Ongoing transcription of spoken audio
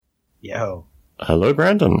Yo. Hello,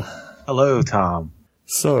 Brandon. Hello, Tom.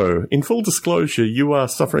 So, in full disclosure, you are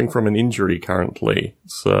suffering from an injury currently.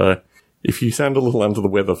 So, if you sound a little under the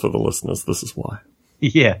weather for the listeners, this is why.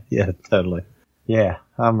 Yeah, totally. Yeah,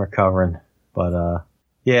 I'm recovering. But,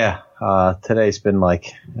 today's been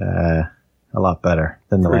a lot better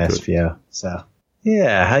than the last few. So,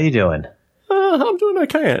 yeah, how you doing? I'm doing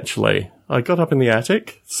okay, actually. I got up in the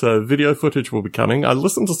attic, so video footage will be coming. I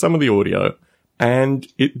listened to some of the audio, and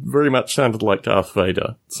it very much sounded like Darth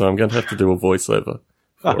Vader, so I'm going to have to do a voiceover.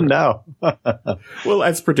 Oh, no. Well,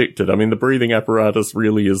 as predicted, I mean, the breathing apparatus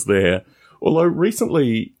really is there. Although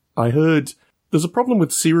recently I heard there's a problem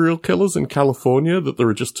with serial killers in California, that there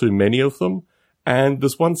are just too many of them. And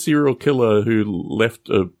there's one serial killer who left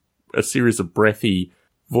a series of breathy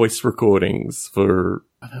voice recordings for,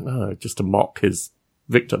 I don't know, just to mock his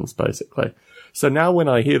victims, basically. So now when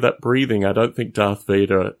I hear that breathing, I don't think Darth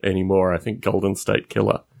Vader anymore. I think Golden State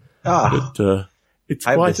Killer. But it's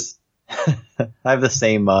quite... I have the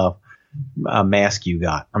same mask you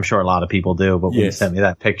got. I'm sure a lot of people do, but when you sent me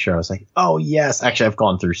that picture, I was like, oh, yes. Actually, I've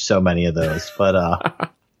gone through so many of those, but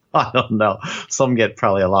I don't know. Some get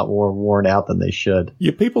probably a lot more worn out than they should.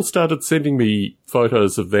 Yeah, people started sending me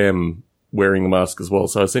photos of them wearing the mask as well,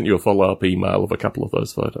 so I sent you a follow-up email of a couple of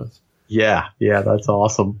those photos. Yeah, that's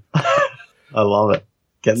awesome. I love it.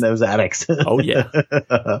 Getting those addicts. Oh, yeah.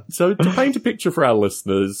 So to paint a picture for our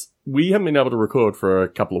listeners, we haven't been able to record for a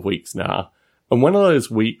couple of weeks now. And one of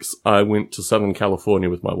those weeks, I went to Southern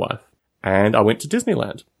California with my wife. And I went to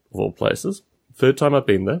Disneyland, of all places. Third time I've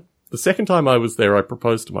been there. The second time I was there, I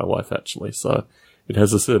proposed to my wife, actually. So it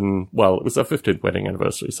has a certain... Well, it was our 15th wedding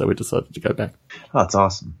anniversary, so we decided to go back. Oh, that's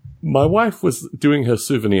awesome. My wife was doing her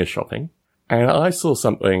souvenir shopping. And I saw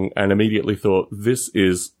something and immediately thought, this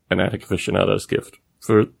is an Attic Aficionados gift.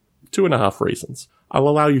 For 2.5 reasons. I'll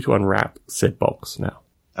allow you to unwrap said box now.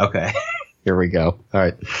 Okay. Here we go. All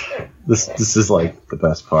right. This is like the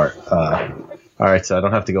best part. All right. So I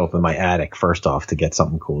don't have to go up in my attic first off to get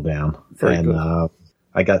something cool down. Very good.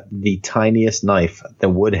 I got the tiniest knife. The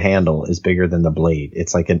wood handle is bigger than the blade.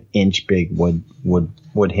 It's like an inch big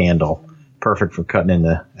wood handle. Perfect for cutting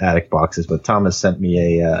into attic boxes. But Thomas sent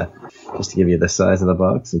me just to give you the size of the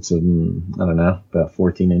box, it's I don't know, about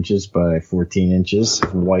 14 inches by 14 inches,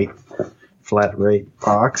 white flat rate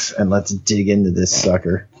box, and let's dig into this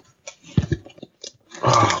sucker.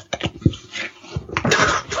 Oh.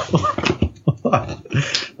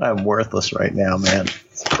 I'm worthless right now, man.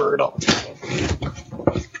 It's brutal.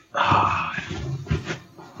 All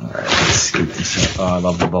right, let's scoop this up. Oh, I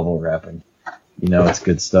love the bubble wrapping. You know, it's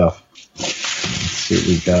good stuff. Let's see what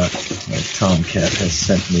we got. My Tomcat has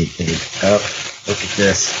sent me look at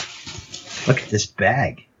this. Look at this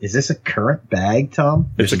bag. Is this a current bag, Tom?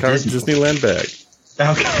 It's a current Disneyland bag.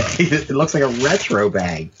 Okay. It looks like a retro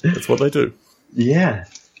bag. That's what they do. Yeah.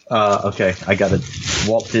 Okay. I got a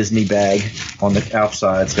Walt Disney bag on the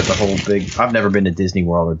outside. It's got the whole big... I've never been to Disney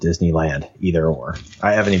World or Disneyland, either or.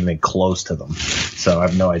 I haven't even been close to them. So I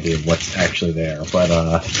have no idea what's actually there. But,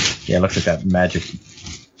 yeah, it looks like that magic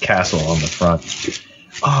castle on the front.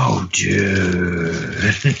 Oh,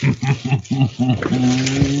 dude.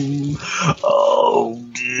 Oh,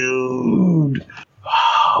 dude.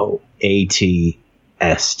 Oh,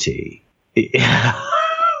 ATST.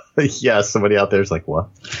 Yeah, somebody out there's like, what?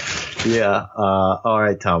 Yeah. All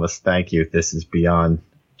right, Thomas. Thank you. This is beyond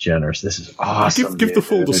generous. This is awesome. Give the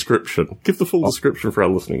full description. Give the full description for our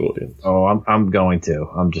listening audience. Oh, I'm going to.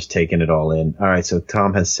 I'm just taking it all in. All right. So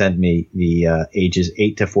Tom has sent me the ages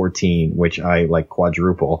 8 to 14, which I like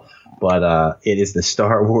quadruple, but it is the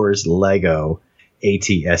Star Wars Lego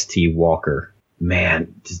ATST Walker.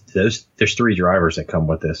 Man, there's 3 drivers that come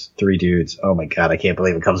with this. 3 dudes. Oh my God, I can't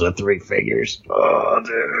believe it comes with 3 figures. Oh,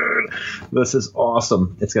 dude. This is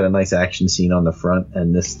awesome. It's got a nice action scene on the front,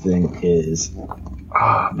 and this thing is...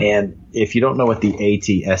 Oh, man. If you don't know what the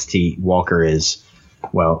ATST Walker is,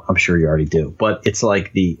 well, I'm sure you already do. But it's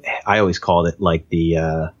like I always called it like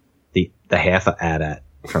the half a AT-AT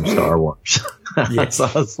from Star Wars. Yes. So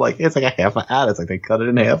it's like a half a AT-AT. It's like they cut it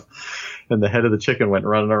in half. And the head of the chicken went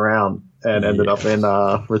running around and ended up in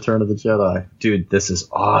Return of the Jedi. Dude, this is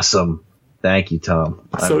awesome. Thank you, Tom.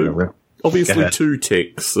 So, obviously 2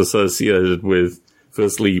 ticks associated with,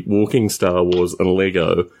 firstly, walking Star Wars and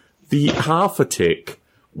Lego. The half a tick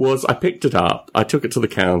was, I picked it up, I took it to the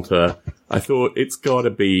counter, I thought it's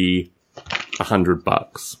gotta be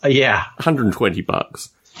 $100. Yeah. $120.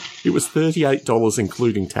 It was $38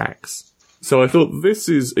 including tax. So I thought, this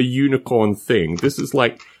is a unicorn thing. This is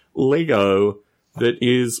like Lego that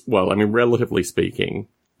is, well, I mean, relatively speaking,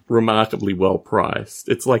 remarkably well priced.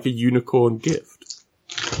 It's like a unicorn gift.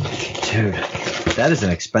 Dude, That is an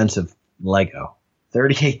expensive Lego.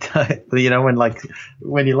 38, you know,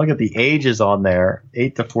 when you look at the ages on there,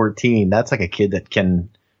 8 to 14, that's like a kid that can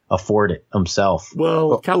afford it himself.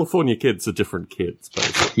 Well, California kids are different kids,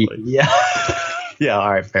 basically. Yeah. Yeah, all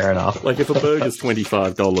right, fair enough. Like if a burger's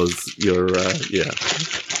 $25, you're, yeah.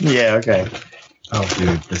 Yeah, okay. Oh,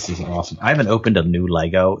 dude, this is awesome. I haven't opened a new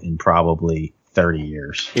Lego in probably 30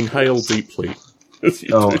 years. Inhale deeply.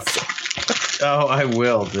 Oh, I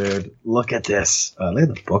will, dude. Look at this. Look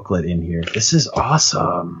at the booklet in here. This is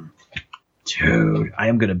awesome. Dude, I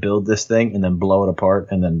am going to build this thing and then blow it apart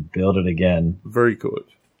and then build it again. Very good.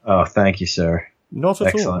 Oh, thank you, sir. Not at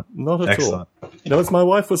Excellent. all. Not at Excellent. all. You know, as my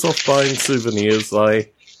wife was off buying souvenirs,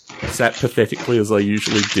 I sat pathetically as I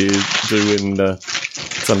usually do in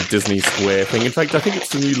some Disney Square thing. In fact, I think it's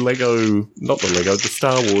the new Lego, not the Lego, the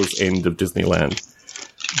Star Wars end of Disneyland.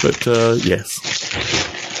 But, yes.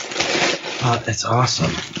 It's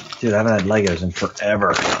awesome. Dude, I haven't had Legos in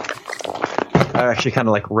forever. I actually kind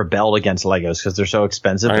of like rebelled against Legos because they're so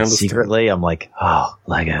expensive. But secretly, I'm like, oh,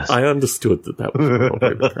 Legos. I understood that was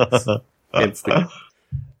probably the case.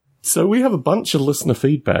 So we have a bunch of listener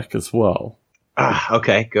feedback as well.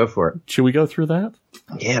 Okay, go for it. Should we go through that?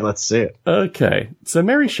 Yeah, let's see it. Okay. So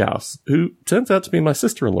Mary Schaus, who turns out to be my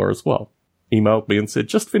sister-in-law as well, emailed me and said,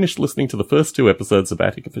 just finished listening to the first 2 episodes of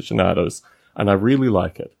Attic Aficionados, and I really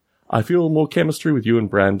like it. I feel more chemistry with you and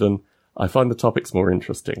Brandon. I find the topics more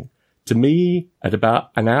interesting. To me, at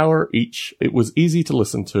about an hour each, it was easy to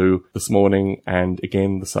listen to this morning and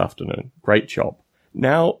again this afternoon. Great job.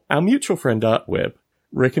 Now, our mutual friend Artweb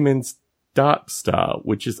recommends Dark Star,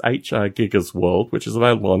 which is H.R. Giger's world, which is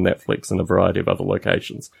available on Netflix and a variety of other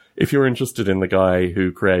locations, if you're interested in the guy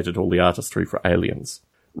who created all the artistry for Aliens.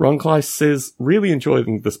 Ron Kleiss says, really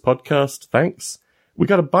enjoying this podcast, thanks. We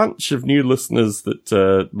got a bunch of new listeners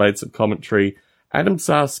that made some commentary. Adam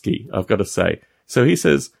Sarsky, I've got to say. So he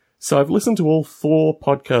says, so I've listened to all 4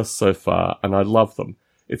 podcasts so far, and I love them.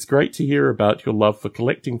 It's great to hear about your love for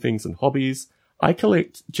collecting things and hobbies. I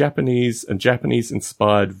collect Japanese and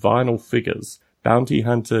Japanese-inspired vinyl figures, Bounty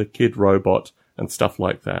Hunter, Kid Robot, and stuff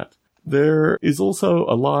like that. There is also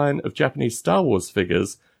a line of Japanese Star Wars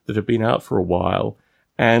figures that have been out for a while,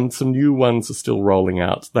 and some new ones are still rolling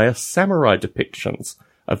out. They are samurai depictions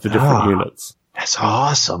of the different units. That's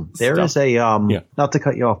awesome. There is a, not to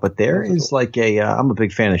cut you off, but there is like I'm a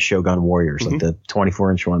big fan of Shogun Warriors, like the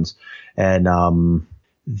 24-inch ones. And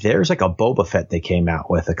there's like a Boba Fett they came out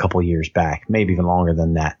with a couple years back, maybe even longer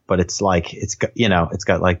than that. But it's like, it's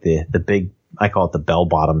got like the big, I call it the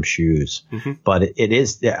bell-bottom shoes. Mm-hmm. But it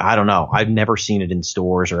is, I don't know. I've never seen it in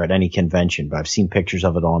stores or at any convention, but I've seen pictures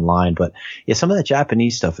of it online. But yeah, some of that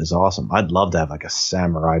Japanese stuff is awesome. I'd love to have like a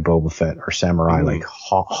samurai Boba Fett or samurai like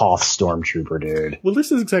Hoth Stormtrooper, dude. Well,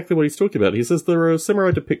 this is exactly what he's talking about. He says there are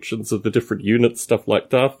samurai depictions of the different units, stuff like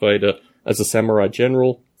Darth Vader as a samurai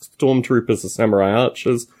general, stormtroopers as samurai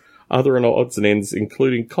archers, other odds and ends,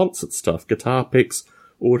 including concert stuff, guitar picks,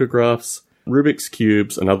 autographs, Rubik's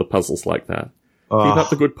Cubes, and other puzzles like that. Keep up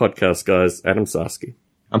the good podcast, guys. Adam Sarsky.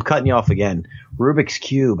 I'm cutting you off again. Rubik's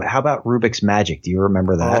Cube. How about Rubik's Magic? Do you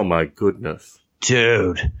remember that? Oh, my goodness.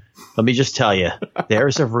 Dude, let me just tell you, there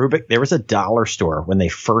was a dollar store when they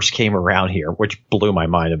first came around here, which blew my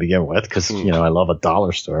mind to begin with because, I love a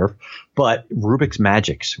dollar store. But Rubik's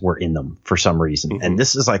Magics were in them for some reason. Mm-hmm. And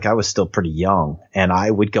this is like I was still pretty young and I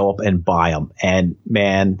would go up and buy them. And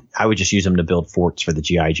man, I would just use them to build forts for the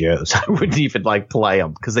G.I. Joes. I wouldn't even like play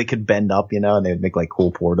them because they could bend up, and they would make like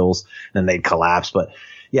cool portals and then they'd collapse. But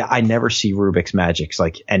yeah, I never see Rubik's Magics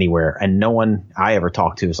like anywhere. And no one I ever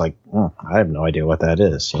talked to is like, I have no idea what that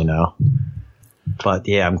is, But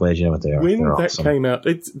yeah, I'm glad you know what they are. When They're that awesome. came out,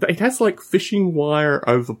 it has like fishing wire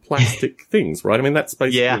over plastic things, right? I mean, that's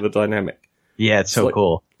basically the dynamic. Yeah, it's so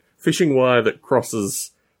cool. Fishing wire that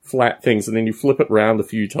crosses flat things, and then you flip it around a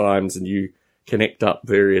few times and you connect up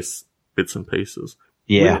various bits and pieces.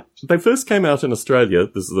 Yeah. When they first came out in Australia,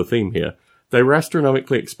 this is the theme here, they were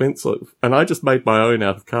astronomically expensive, and I just made my own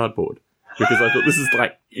out of cardboard because I thought this is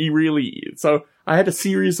like, so I had a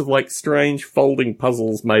series of like strange folding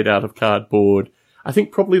puzzles made out of cardboard. I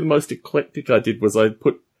think probably the most eclectic I did was I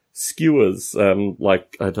put skewers,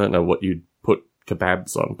 like, I don't know what you'd put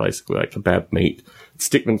kebabs on, basically, like kebab meat,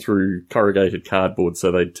 stick them through corrugated cardboard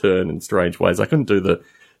so they'd turn in strange ways. I couldn't do the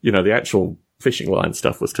actual fishing line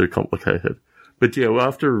stuff was too complicated. But yeah,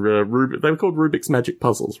 after they were called Rubik's Magic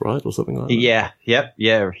Puzzles, right? Or something like that. Yeah. Yep.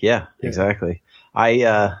 Yeah. Exactly.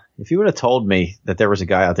 If you would have told me that there was a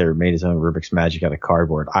guy out there who made his own Rubik's Magic out of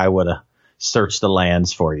cardboard, I would have searched the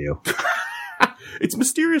lands for you. It's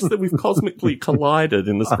mysterious that we've cosmically collided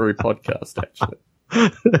in this very podcast, actually.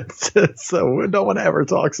 So no one ever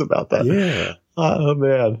talks about that. Yeah. Oh,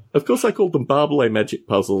 man. Of course, I called them Barbelé magic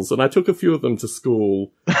puzzles, and I took a few of them to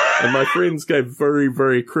school, and my friends gave very,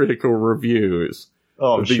 very critical reviews.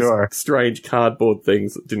 Oh, of these sure. strange cardboard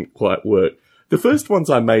things that didn't quite work. The first ones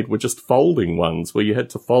I made were just folding ones, where you had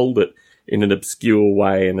to fold it in an obscure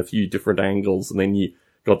way and a few different angles, and then you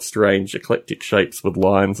got strange eclectic shapes with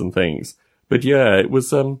lines and things. But yeah, it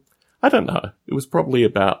was, I don't know. It was probably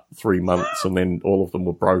about 3 months, and then all of them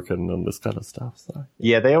were broken and this kind of stuff. So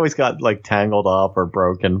Yeah, they always got like tangled up or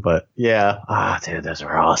broken, but yeah. Dude, those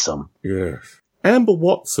are awesome. yes. Amber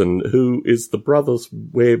Watson, who is the Brothers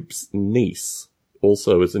Webb's niece,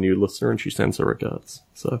 also is a new listener, and she sends her regards.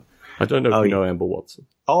 So I don't know if you know Amber Watson.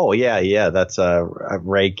 Oh, yeah. That's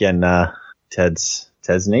Rake and Ted's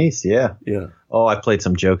niece, yeah. Yeah. Oh, I played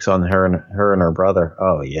some jokes on her and her brother.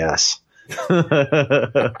 Oh, yes.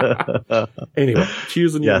 Anyway, she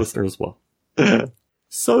is a new listener as well.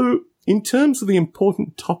 So, in terms of the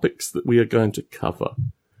important topics that we are going to cover,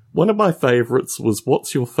 one of my favorites was,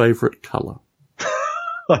 what's your favorite color?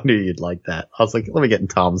 I knew you'd like that. I was like, let me get in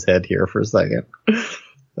Tom's head here for a second.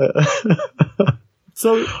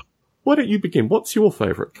 So, why don't you begin? What's your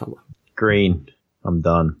favorite color? Green. I'm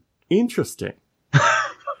done. Interesting.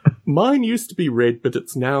 Mine used to be red, but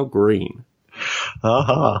it's now green.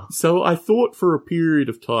 Uh-huh. So I thought for a period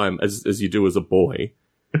of time, as you do as a boy,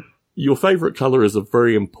 your favorite color is a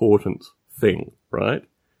very important thing, right?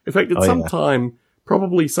 In fact, at some time,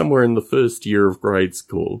 probably somewhere in the first year of grade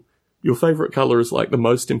school, your favorite color is like the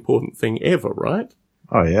most important thing ever, right?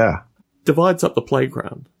 Oh, yeah. Divides up the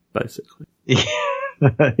playground, basically.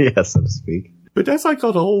 Yeah, so to speak. But as I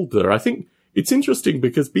got older, I think it's interesting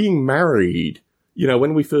because being married, you know,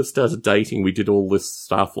 when we first started dating, we did all this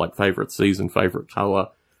stuff like favorite season, favorite color.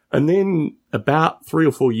 And then about 3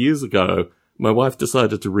 or 4 years ago, my wife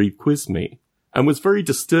decided to re-quiz me and was very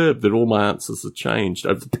disturbed that all my answers had changed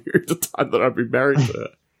over the period of time that I've been married to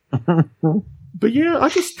her. But yeah, I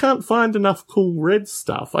just can't find enough cool red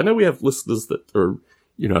stuff. I know we have listeners that are,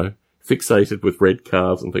 you know, fixated with red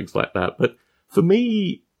cars and things like that. But for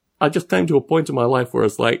me, I just came to a point in my life where I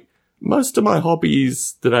was like, most of my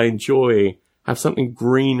hobbies that I enjoy have something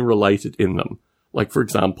green related in them. Like, for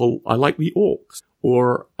example, I like the orcs,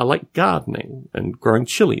 or I like gardening and growing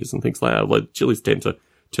chilies and things like that. Like, chilies tend to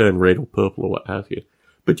turn red or purple or what have you.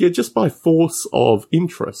 But yeah, just by force of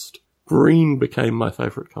interest, green became my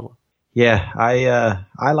favorite color. Yeah,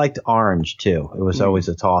 I liked orange too. It was always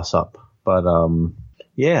a toss up. But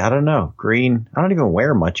yeah, I don't know. Green, I don't even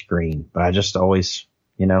wear much green, but I just always,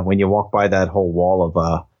 you know, when you walk by that whole wall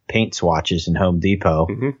of paint swatches in Home Depot,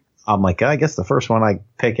 I'm like, I guess the first one I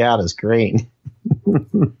pick out is green.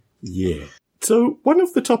 Yeah. So one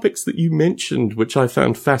of the topics that you mentioned, which I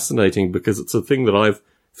found fascinating because it's a thing that I've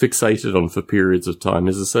fixated on for periods of time,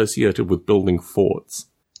 is associated with building forts.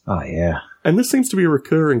 Oh, yeah. And this seems to be a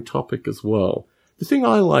recurring topic as well. The thing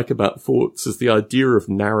I like about forts is the idea of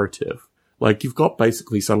narrative. Like, you've got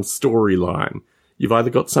basically some storyline. You've either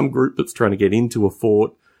got some group that's trying to get into a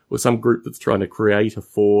fort, or some group that's trying to create a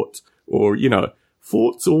fort, or, you know,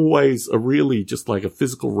 forts always are really just like a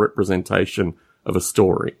physical representation of a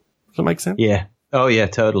story. Does that make sense? Yeah. Oh, yeah,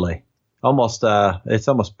 totally. Almost, it's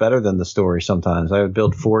almost better than the story sometimes. I would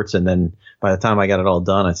build forts, and then by the time I got it all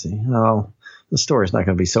done, I'd say, oh, the story's not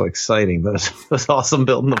going to be so exciting, but it was awesome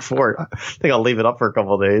building the fort. I think I'll leave it up for a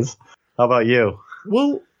couple of days. How about you?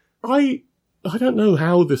 Well, I don't know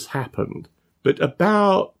how this happened, but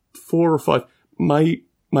about 4 or 5, my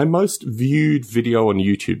most viewed video on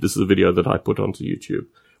YouTube, this is a video that I put onto YouTube,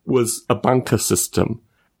 was a bunker system.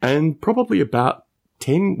 And probably about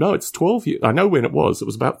 12 years, I know when it was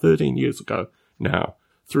about 13 years ago now,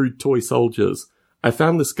 through Toy Soldiers, I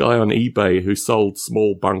found this guy on eBay who sold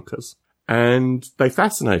small bunkers. And they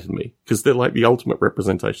fascinated me because they're like the ultimate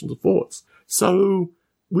representations of forts. So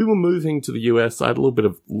we were moving to the US. I had a little bit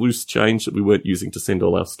of loose change that we weren't using to send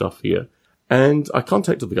all our stuff here. And I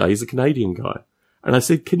contacted the guy. He's a Canadian guy. And I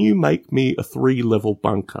said, can you make me a 3-level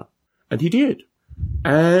bunker? And he did.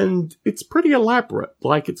 And it's pretty elaborate.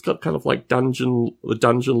 Like, it's got kind of like the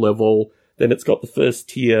dungeon level. Then it's got the first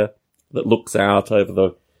tier that looks out over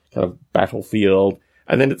the kind of battlefield.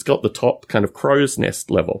 And then it's got the top kind of crow's nest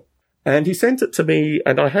level. And he sent it to me,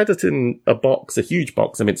 and I had it in a box, a huge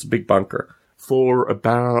box. I mean, it's a big bunker, for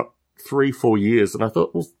about 3-4 years. And I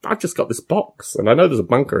thought, well, I just got this box, and I know there's a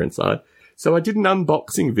bunker inside. So I did an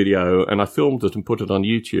unboxing video, and I filmed it and put it on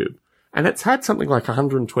YouTube. And it's had something like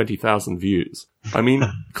 120,000 views. I mean,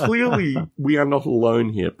 clearly we are not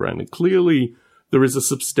alone here, Brandon. Clearly there is a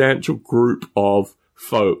substantial group of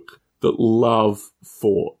folk that love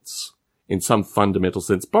forts in some fundamental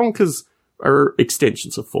sense. Bunkers are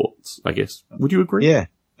extensions of forts, I guess. Would you agree? Yeah.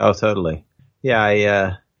 Oh, totally.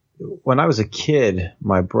 Yeah, when I was a kid,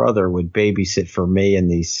 my brother would babysit for me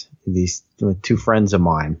and these two friends of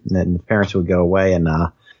mine, and then the parents would go away, and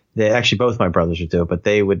they actually both my brothers would do it, but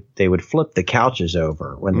they would flip the couches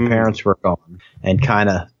over when the parents were gone and kind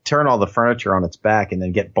of turn all the furniture on its back and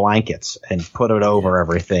then get blankets and put it over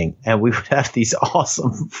everything, and we would have these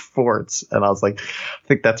awesome forts. And I was like, I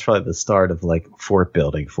think that's probably the start of like fort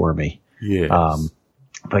building for me. Yes.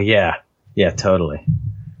 But yeah, totally.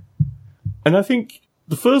 And I think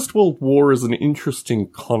the First World War is an interesting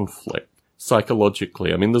conflict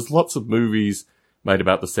psychologically. I mean, there's lots of movies made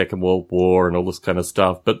about the Second World War and all this kind of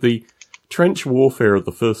stuff, but the trench warfare of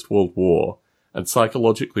the First World War and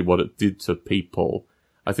psychologically what it did to people,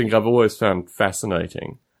 I think I've always found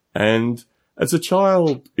fascinating. And as a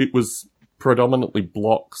child, it was predominantly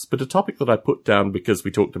blocks, but a topic that I put down because we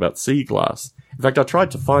talked about sea glass. In fact, I tried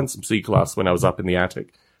to find some sea glass when I was up in the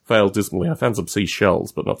attic. Failed dismally. I found some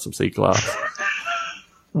seashells, but not some sea glass.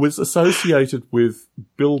 Was associated with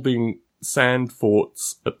building sand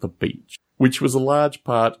forts at the beach, which was a large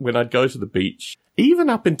part when I'd go to the beach, even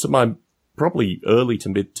up into my probably early to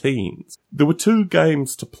mid-teens. There were two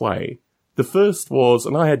games to play. The first was,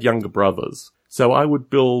 and I had younger brothers, so I would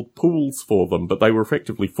build pools for them, but they were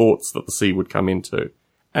effectively forts that the sea would come into.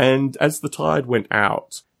 And as the tide went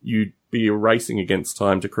out, you'd be racing against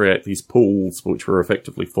time to create these pools, which were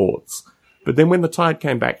effectively forts. But then when the tide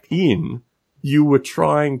came back in, you were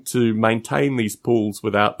trying to maintain these pools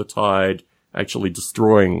without the tide actually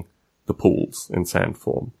destroying the pools in sand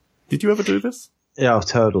form. Did you ever do this? Yeah,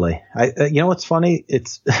 totally. You know what's funny?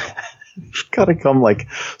 It's got to come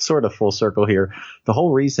like sort of full circle here. The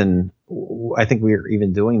whole reason I think we're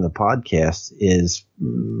even doing the podcast is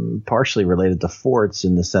partially related to forts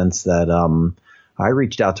in the sense that I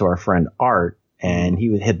reached out to our friend Art, and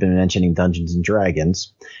he had been mentioning Dungeons and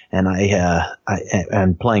Dragons, and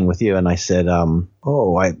I'm playing with you, and I said,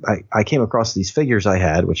 I came across these figures I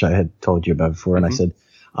had, which I had told you about before, and I said,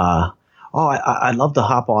 I'd love to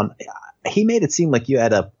hop on. He made it seem like you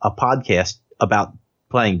had a podcast about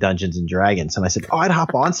playing Dungeons and Dragons, and I said, I'd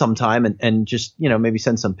hop on sometime and just, maybe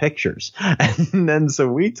send some pictures. And then so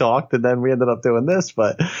we talked, and then we ended up doing this,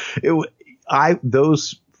 but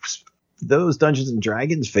those Dungeons and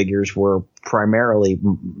Dragons figures were primarily,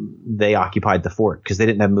 they occupied the fort because they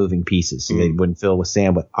didn't have moving pieces. So they wouldn't fill with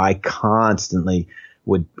sand, but I constantly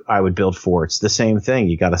would build forts. The same thing.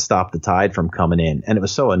 You got to stop the tide from coming in. And it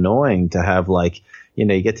was so annoying to have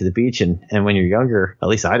you get to the beach and when you're younger, at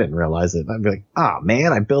least I didn't realize it. I'd be like,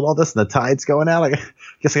 man, I built all this and the tide's going out. I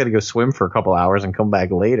guess I got to go swim for a couple hours and come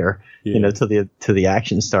back later, till the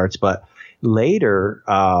action starts. But later,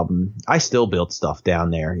 I still built stuff down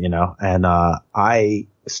there, and I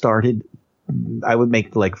would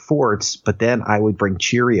make like forts, but then I would bring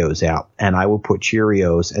Cheerios out and I would put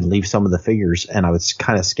Cheerios and leave some of the figures, and I would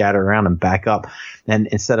kind of scatter around and back up. And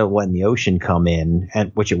instead of letting the ocean come in,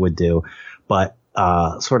 and which it would do, but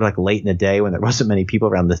sort of like late in the day when there wasn't many people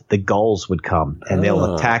around, the gulls would come and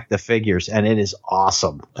they'll attack the figures, and it is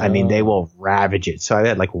awesome. I mean, they will ravage it. So I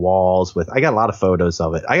had like walls I got a lot of photos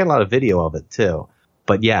of it. I got a lot of video of it too.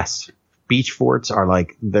 But yes, beach forts are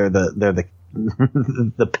like, they're the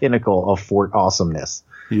the pinnacle of fort awesomeness.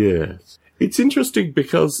 Yes. It's interesting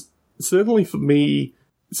because certainly for me,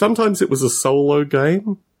 sometimes it was a solo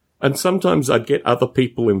game and sometimes I'd get other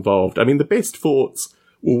people involved. I mean, the best forts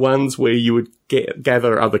were ones where you would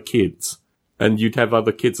gather other kids and you'd have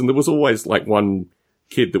other kids, and there was always like one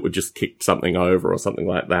kid that would just kick something over or something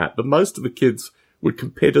like that. But most of the kids would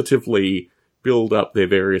competitively build up their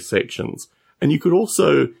various sections. And you could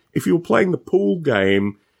also, if you were playing the pool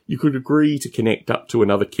game, you could agree to connect up to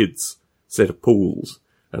another kid's set of pools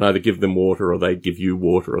and either give them water or they'd give you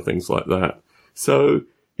water or things like that. So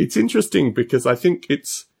it's interesting because I think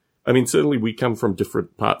certainly we come from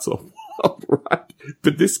different parts of the world, right?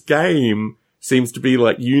 But this game seems to be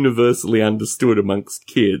like universally understood amongst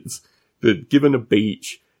kids that given a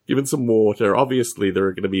beach, given some water, obviously there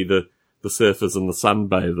are going to be the surfers and the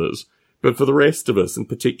sunbathers. But for the rest of us, in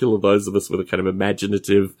particular those of us with a kind of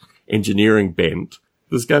imaginative engineering bent,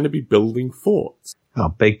 there's going to be building forts. Oh,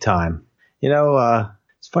 big time.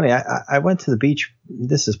 It's funny. I went to the beach.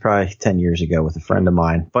 This is probably 10 years ago with a friend of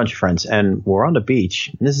mine, bunch of friends, and we're on the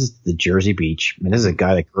beach. And this is the Jersey Beach. And this is a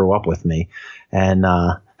guy that grew up with me. And,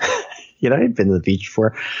 I had been to the beach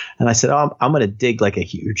before. And I said, I'm going to dig like a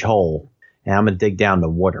huge hole and I'm going to dig down the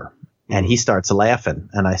water. And he starts laughing.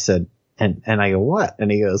 And I said, and I go, what?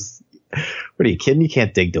 And he goes, what are you kidding? You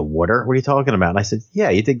can't dig the water. What are you talking about? And I said, yeah,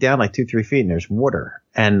 you dig down like 2-3 feet and there's water.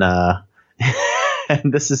 And,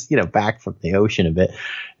 and this is, back from the ocean a bit.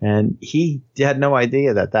 And he had no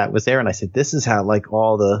idea that was there. And I said, this is how like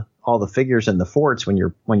all all the figures in the forts, when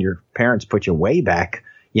your parents put you way back,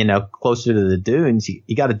 closer to the dunes,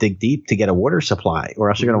 you got to dig deep to get a water supply, or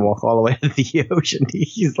else you're going to walk all the way to the ocean.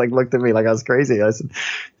 He's like, looked at me like I was crazy. I said,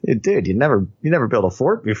 dude, you never built a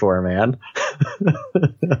fort before, man.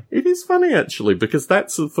 It is funny, actually, because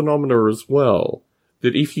that's a phenomena as well,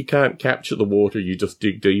 that if you can't capture the water, you just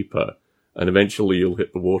dig deeper, and eventually you'll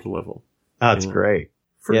hit the water level. Oh, that's great.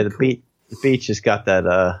 Pretty The beach has got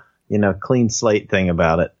that, clean slate thing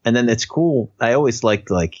about it. And then it's cool. I always liked,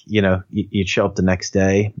 you'd show up the next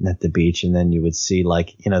day at the beach, and then you would see,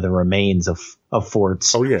 the remains of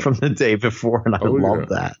forts from the day before. And I love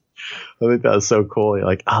that. I think that was so cool. You're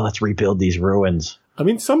like, let's rebuild these ruins. I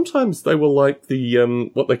mean, sometimes they were like the,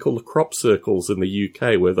 what they call the crop circles in the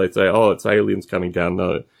UK, where they say, it's aliens coming down.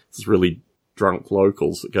 No, it's really drunk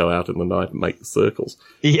locals that go out in the night and make the circles.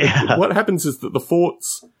 Yeah. What happens is that the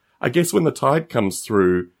forts, I guess when the tide comes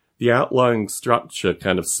through, the outlying structure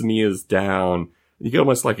kind of smears down. You get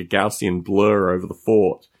almost like a Gaussian blur over the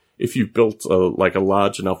fort if you've built a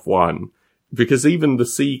large enough one, because even the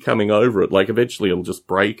sea coming over it, eventually it'll just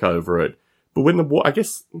break over it. But when I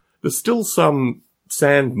guess there's still some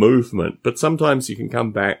sand movement, but sometimes you can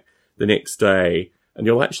come back the next day and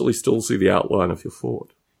you'll actually still see the outline of your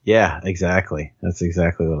fort. Yeah, exactly. That's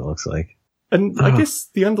exactly what it looks like. And I guess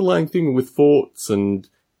the underlying thing with forts and,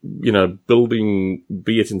 building,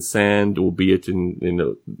 be it in sand or be it in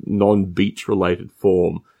a non-beach related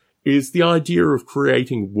form, is the idea of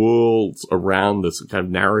creating worlds around this, kind of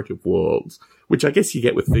narrative worlds, which I guess you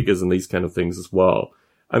get with figures and these kind of things as well.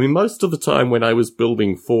 I mean, most of the time when I was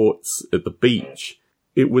building forts at the beach,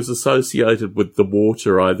 it was associated with the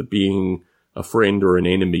water either being a friend or an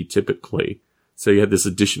enemy typically. So you had this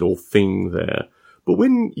additional thing there. But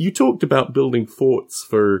when you talked about building forts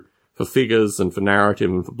for figures and for narrative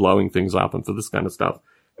and for blowing things up and for this kind of stuff,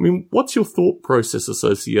 I mean, what's your thought process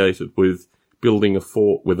associated with building a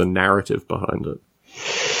fort with a narrative behind it?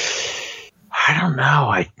 I don't know.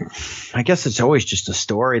 I guess it's always just a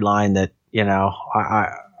storyline that,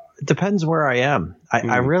 it depends where I am.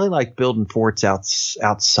 I really like building forts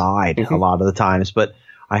outside a lot of the times, but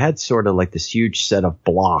I had sort of like this huge set of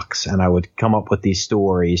blocks, and I would come up with these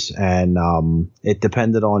stories, and it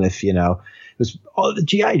depended on if, it was the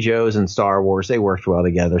G.I. Joes and Star Wars, they worked well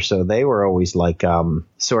together, so they were always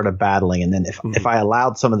sort of battling. And then if I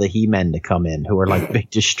allowed some of the He-Men to come in, who are like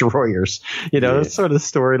big destroyers, it's sort of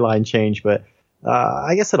storyline change. But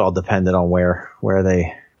I guess it all depended on where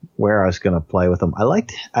I was going to play with them. I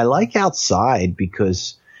like outside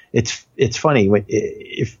because it's funny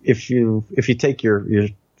if you take your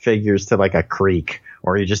figures to like a creek,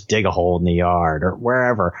 or you just dig a hole in the yard or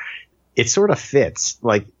wherever, it sort of fits.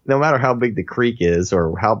 Like, no matter how big the creek is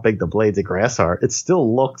or how big the blades of grass are, it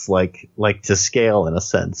still looks like to scale in a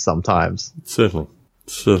sense sometimes. Certainly.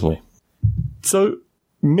 So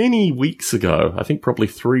many weeks ago, I think probably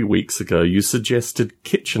 3 weeks ago, you suggested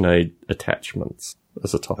KitchenAid attachments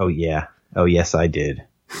as a topic. Oh yeah. Oh yes, I did.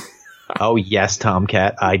 Oh yes,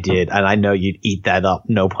 Tomcat, I did, and I know you'd eat that up.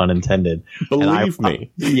 No pun intended. Believe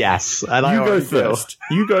me. Yes, and you go first.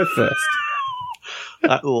 You go first.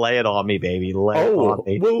 Lay it on me, baby. Lay it on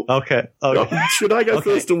me. Well, okay. Should I go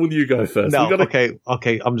first, or will you go first? No.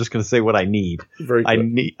 Okay. I'm just gonna say what I need. Very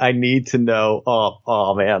good. I need to know.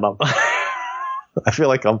 Oh man. I feel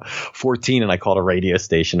like I'm 14 and I called a radio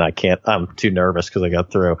station. I'm too nervous because I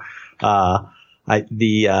got through. The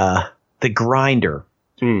grinder.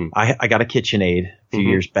 I got a KitchenAid a few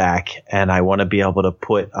years back, and I want to be able to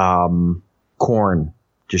put corn,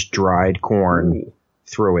 just dried corn,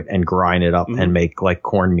 through it and grind it up and make like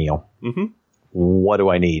cornmeal. What do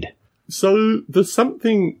I need? So there's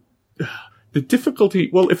something, the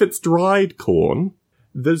difficulty, well, if it's dried corn,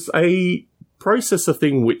 there's a processor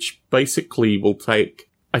thing which basically will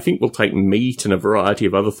take meat and a variety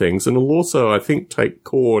of other things, and it'll also, I think, take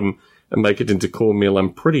corn and make it into cornmeal,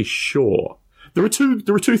 I'm pretty sure. There are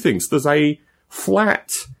two things. There's a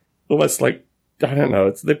flat, almost like, I don't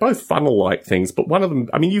know, they're both funnel-like things, but one of them,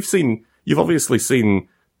 I mean, you've obviously seen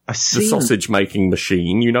the sausage making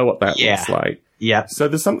machine. You know what that looks like. Yeah. So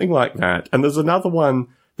there's something like that. And there's another one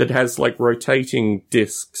that has like rotating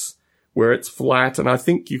discs where it's flat, and I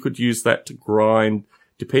think you could use that to grind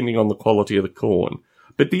depending on the quality of the corn.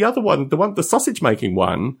 But the other one, the sausage making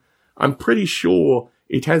one, I'm pretty sure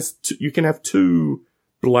it has, you can have two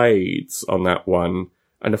blades on that one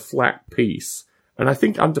and a flat piece. And I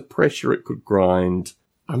think under pressure it could grind.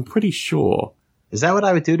 I'm pretty sure. Is that what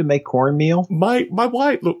I would do to make cornmeal? My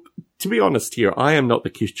wife, look, to be honest here, I am not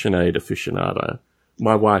the KitchenAid aficionado.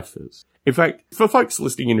 My wife is. In fact, for folks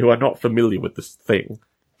listening in who are not familiar with this thing,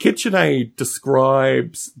 KitchenAid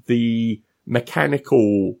describes the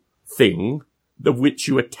mechanical thing of which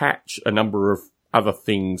you attach a number of other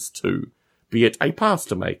things to, be it a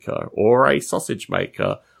pasta maker or a sausage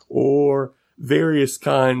maker or various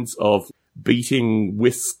kinds of beating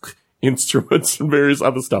whisk instruments and various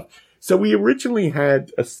other stuff. So we originally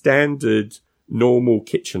had a standard normal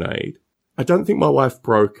KitchenAid. I don't think my wife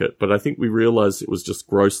broke it, but I think we realized it was just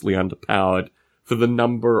grossly underpowered for the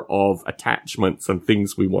number of attachments and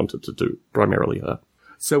things we wanted to do, primarily her.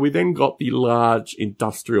 So we then got the large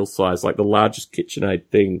industrial size, like the largest KitchenAid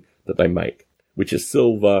thing that they make, which is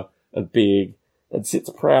silver and big and sits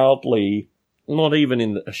proudly, not even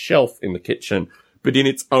in a shelf in the kitchen, but in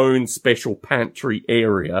its own special pantry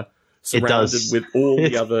area, surrounded with all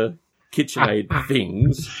the other KitchenAid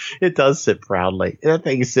things. It does sit proudly. That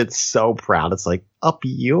thing sits so proud. It's like, up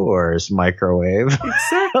yours, microwave.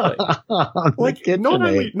 Exactly. Like,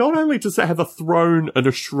 not only does it have a throne and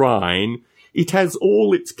a shrine, it has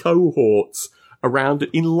all its cohorts around it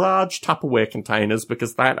in large Tupperware containers,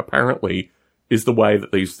 because that apparently is the way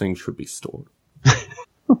that these things should be stored.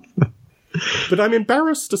 But I'm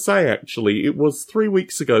embarrassed to say, actually, it was 3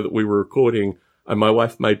 weeks ago that we were recording and my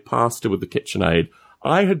wife made pasta with the KitchenAid.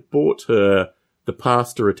 I had bought her the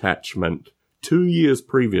pasta attachment 2 years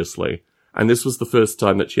previously, and this was the first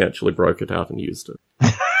time that she actually broke it out and used it.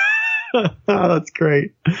 Oh, that's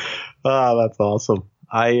great. Oh, that's awesome.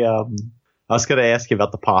 I was going to ask you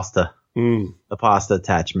about the pasta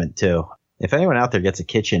attachment too. If anyone out there gets a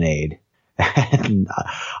KitchenAid, and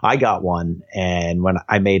I got one, and when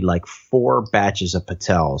I made like 4 batches of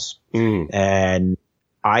patels, and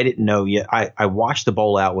I didn't know yet. I washed the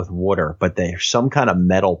bowl out with water, but there's some kind of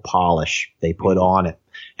metal polish they put on it,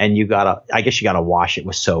 and I guess you gotta wash it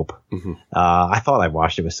with soap. Mm-hmm. I thought I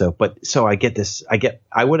washed it with soap, but so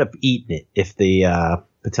I would have eaten it if the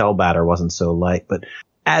patel batter wasn't so light, but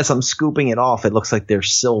as I'm scooping it off, it looks like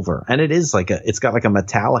there's silver, and it's got like a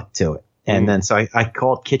metallic to it. And then so I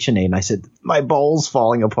called KitchenAid and I said, my bowl's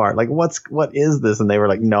falling apart. Like, what is this? And they were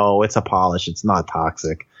like, no, it's a polish. It's not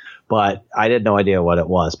toxic. But I had no idea what it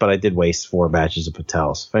was. But I did waste 4 batches of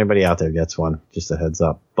patels. If anybody out there gets one, just a heads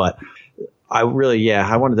up. But I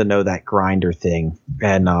wanted to know that grinder thing.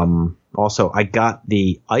 And also, I got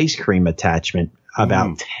the ice cream attachment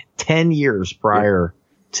about 10 years prior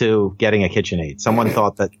to getting a KitchenAid. Someone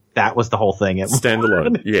thought that was the whole thing.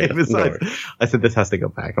 Standalone. Yeah. No. I said, this has to go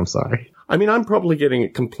back. I'm sorry. I mean, I'm probably getting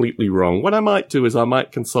it completely wrong. What I might do is I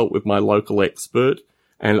might consult with my local expert,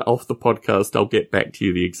 and off the podcast, I'll get back to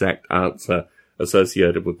you the exact answer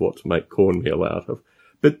associated with what to make cornmeal out of.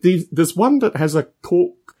 But there's one that has a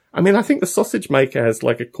cork. I mean, I think the sausage maker has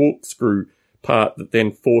like a corkscrew part that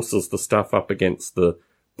then forces the stuff up against the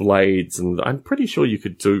blades. And I'm pretty sure you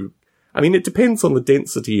could do, I mean, it depends on the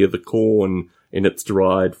density of the corn in its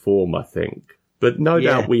dried form, I think. But no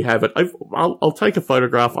doubt we have it. I'll take a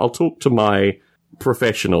photograph. I'll talk to my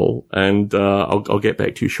professional, and I'll get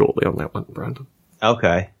back to you shortly on that one, Brandon.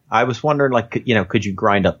 Okay. I was wondering, like, could you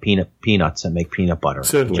grind up peanuts and make peanut butter?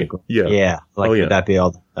 Certainly. Yeah. Yeah. Would that be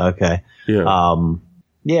all? Okay. Yeah.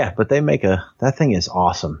 Yeah, but that thing is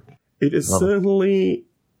awesome. It is certainly,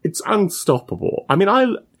 it's unstoppable. I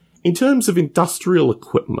mean, in terms of industrial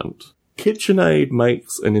equipment, KitchenAid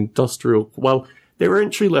makes an industrial, well, their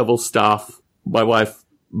entry-level stuff, my wife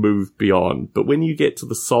moved beyond. But when you get to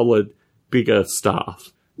the solid, bigger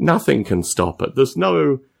stuff, nothing can stop it. There's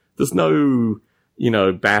no,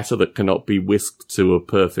 batter that cannot be whisked to a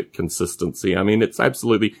perfect consistency. I mean, it's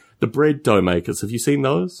absolutely, the bread dough makers, have you seen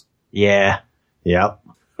those? Yeah. Yep.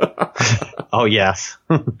 Oh, yes.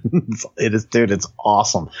 It is, dude, it's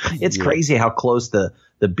awesome. It's crazy how close the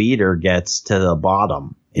beater gets to the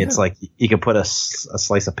bottom. It's like you can put a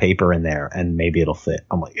slice of paper in there and maybe it'll fit.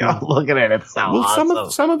 I'm like, oh, look at it. It's so awesome.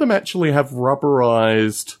 Some of them actually have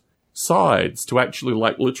rubberized sides to actually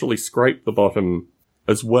like literally scrape the bottom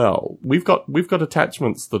as well. We've got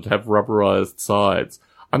attachments that have rubberized sides.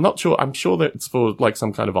 I'm not sure. I'm sure that it's for like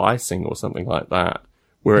some kind of icing or something like that,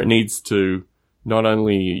 where it needs to not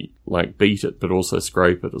only like beat it, but also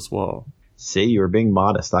scrape it as well. See, you were being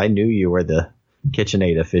modest. I knew you were the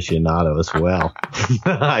KitchenAid aficionado as well.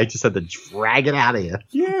 I just had to drag it out of you.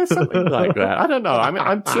 Yeah, something like that. I don't know. I mean,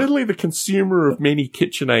 I'm certainly the consumer of many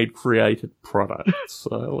KitchenAid created products.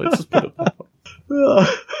 So let's just put it that way.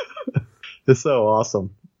 It's so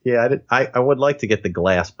awesome. Yeah, I would like to get the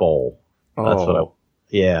glass bowl. That's what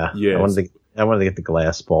yes. I wanted to get the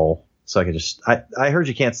glass bowl. So I could I heard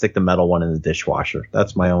you can't stick the metal one in the dishwasher.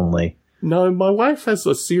 That's my only. No, my wife has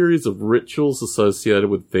a series of rituals associated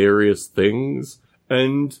with various things.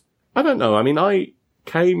 And I don't know. I mean, I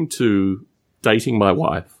came to dating my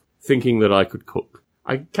wife thinking that I could cook.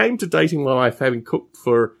 I came to dating my wife having cooked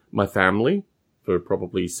for my family for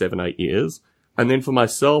probably 7-8 years. And then for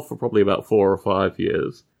myself for probably about 4 or 5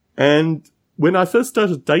 years. And when I first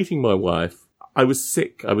started dating my wife, I was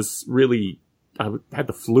sick. I had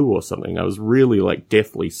the flu or something. I was really like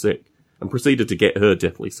deathly sick and proceeded to get her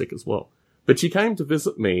deathly sick as well. But she came to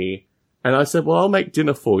visit me and I said, well, I'll make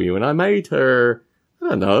dinner for you. And I made her, I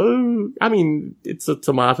don't know. I mean, it's a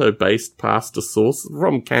tomato-based pasta sauce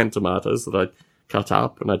from canned tomatoes that I cut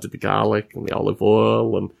up, and I did the garlic and the olive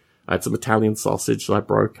oil, and I had some Italian sausage that I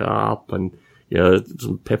broke up, and, you know,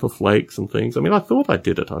 some pepper flakes and things. I mean, I thought I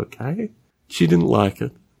did it okay. She didn't like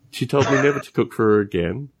it. She told me never to cook for her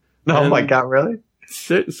again. Oh my God, really?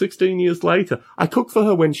 16 years later, I cook for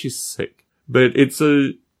her when she's sick, but it's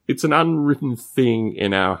an unwritten thing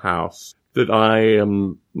in our house that I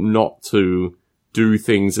am not to do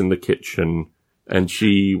things in the kitchen, and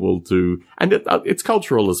she will do, and it's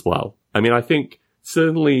cultural as well. I mean, I think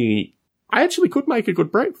certainly I actually could make a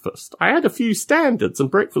good breakfast. I had a few standards,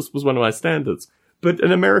 and breakfast was one of my standards, but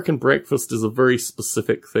an American breakfast is a very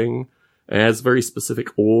specific thing. It has very specific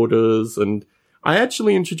orders, and I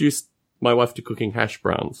actually introduced my wife to cooking hash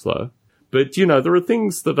browns, though. But, you know, there are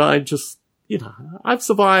things that I just, you know, I've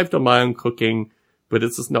survived on my own cooking, but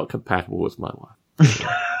it's just not compatible with my wife.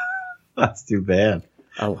 That's too bad.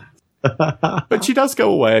 Oh. But she does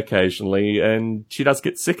go away occasionally, and she does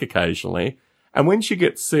get sick occasionally. And when she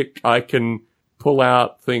gets sick, I can pull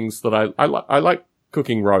out things that I like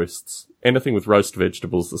cooking roasts. Anything with roast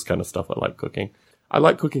vegetables, this kind of stuff I like cooking. I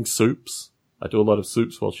like cooking soups. I do a lot of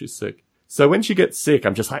soups while she's sick. So when she gets sick,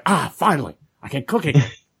 I'm just like, finally, I can cook it.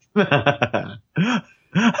 Let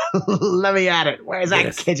me at it. Where's that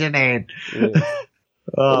KitchenAid? Yeah.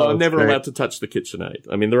 Although I'm never allowed to touch the KitchenAid.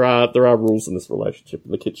 I mean, there are rules in this relationship,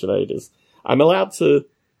 and the KitchenAid is, I'm allowed to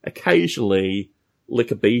occasionally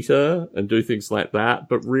lick a beater and do things like that,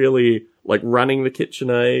 but really, like running the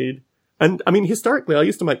KitchenAid. And I mean, historically, I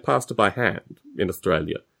used to make pasta by hand in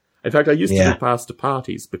Australia. In fact, I used to do pasta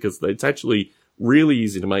parties because it's actually really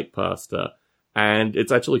easy to make pasta, and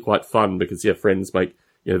it's actually quite fun because your friends make,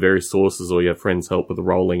 you know, various sauces, or your friends help with the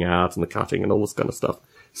rolling out and the cutting and all this kind of stuff.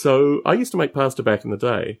 So I used to make pasta back in the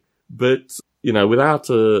day, but, you know, without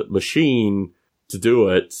a machine to do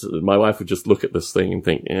it, my wife would just look at this thing and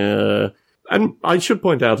think, And I should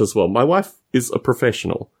point out as well, my wife is a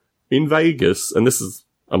professional. In Vegas, and this is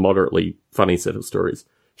a moderately funny set of stories,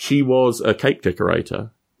 she was a cake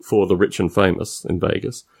decorator for the rich and famous in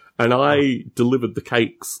Vegas, and I delivered the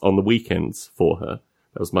cakes on the weekends for her.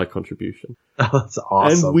 That was my contribution. Oh, that's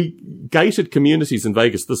awesome. And we gated communities in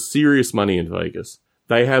Vegas. There's serious money in Vegas.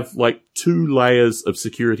 They have like 2 layers of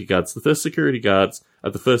security guards. The first security guards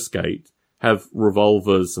at the first gate have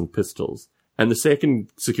revolvers and pistols. And the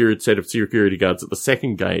second set of security guards at the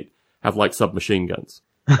second gate have like submachine guns.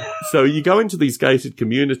 So you go into these gated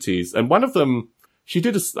communities, and one of them,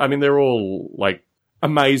 they're all like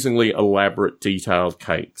amazingly elaborate, detailed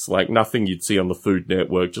cakes, like nothing you'd see on the Food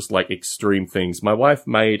Network, just like extreme things. My wife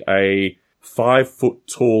made a 5-foot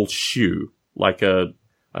tall shoe, like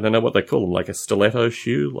I don't know what they call them, like a stiletto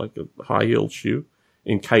shoe, like a high-heeled shoe,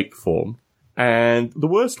 in cake form. And the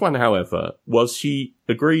worst one, however, was she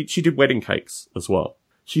did wedding cakes as well.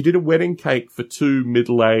 She did a wedding cake for 2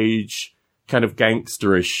 middle-aged, kind of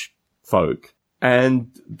gangsterish folk.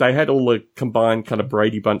 And they had all the combined kind of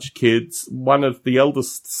Brady Bunch kids. One of the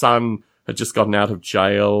eldest son had just gotten out of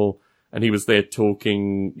jail, and he was there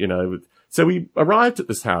talking, you know. So we arrived at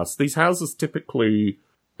this house. These houses typically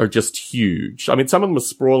are just huge. I mean, some of them are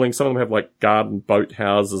sprawling. Some of them have like garden boat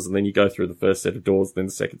houses, and then you go through the first set of doors, then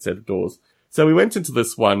the second set of doors. So we went into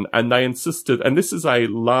this one, and they insisted, and this is a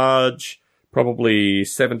large, probably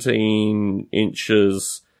 17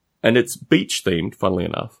 inches, and it's beach themed, funnily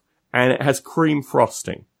enough. And it has cream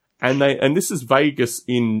frosting. And this is Vegas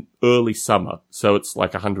in early summer. So it's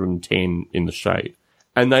like 110 in the shade.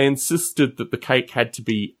 And they insisted that the cake had to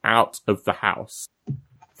be out of the house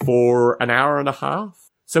for an hour and a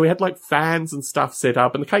half. So we had like fans and stuff set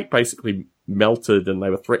up, and the cake basically melted, and they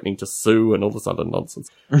were threatening to sue and all this other nonsense.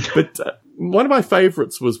 But one of my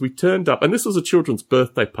favorites was we turned up, and this was a children's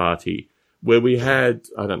birthday party where we had,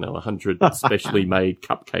 100 specially made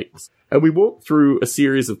cupcakes. And we walked through a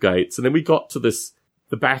series of gates, and then we got to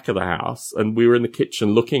the back of the house, and we were in the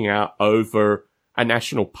kitchen looking out over a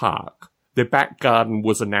national park. Their back garden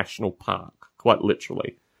was a national park, quite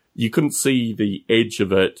literally. You couldn't see the edge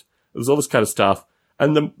of it. There was all this kind of stuff.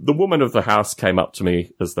 And the woman of the house came up to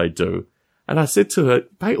me, as they do. And I said to her,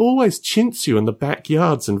 they always chintz you in the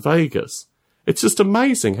backyards in Vegas. It's just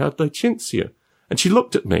amazing how they chintz you. And she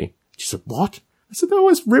looked at me. She said, what? I said, they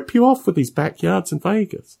always rip you off with these backyards in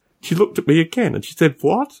Vegas. She looked at me again and she said,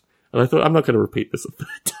 what? And I thought, I'm not going to repeat this a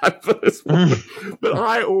third time for this one. But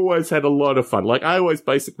I always had a lot of fun. Like, I always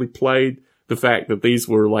basically played the fact that these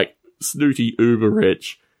were, like, snooty uber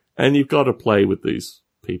rich, and you've got to play with these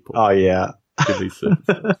people. Oh, yeah. In these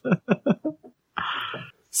circumstances.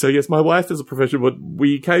 So, yes, my wife is a professional, but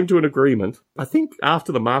we came to an agreement. I think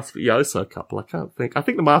after the mafioso couple, I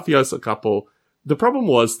think the mafioso couple, the problem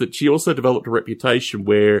was that she also developed a reputation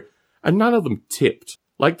where, and none of them tipped.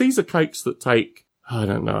 Like, these are cakes that take, I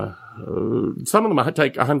don't know, some of them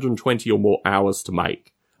take 120 or more hours to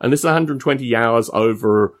make. And this is 120 hours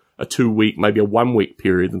over a 2-week, maybe a 1-week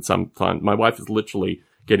period, and sometimes my wife is literally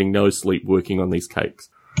getting no sleep working on these cakes.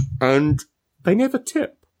 And they never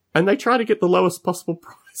tip. And they try to get the lowest possible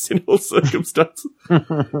price in all circumstances.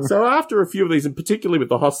 So after a few of these, and particularly with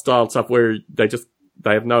the hostile stuff where they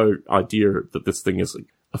have no idea that this thing is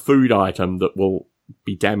a food item that will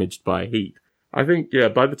be damaged by heat. I think, yeah,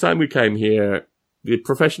 by the time we came here, the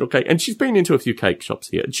professional cake, and she's been into a few cake shops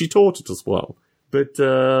here, and she taught it as well. But,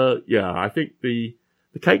 yeah, I think the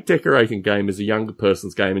cake decorating game is a younger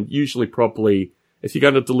person's game, and usually probably, if you're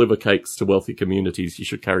going to deliver cakes to wealthy communities, you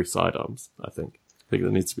should carry sidearms, I think. I think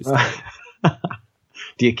that needs to be said.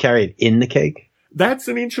 Do you carry it in the cake? That's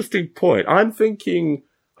an interesting point. I'm thinking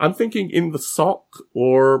in the sock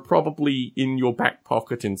or probably in your back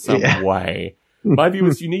pocket in some way. My view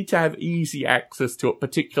is you need to have easy access to it,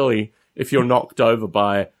 particularly if you're knocked over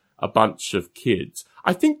by a bunch of kids.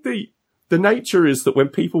 I think the nature is that when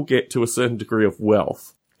people get to a certain degree of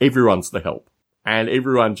wealth, everyone's the help. And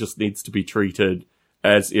everyone just needs to be treated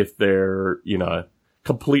as if they're,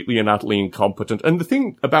 completely and utterly incompetent. And the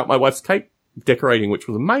thing about my wife's cake decorating, which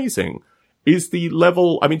was amazing, is the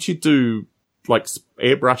level, she'd do like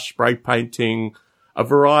airbrush spray painting, a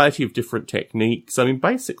variety of different techniques.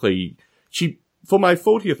 Basically, for my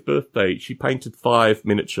 40th birthday, she painted 5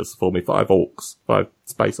 miniatures for me, 5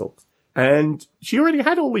 space orcs. And she already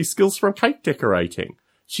had all these skills from cake decorating.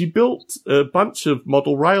 She built a bunch of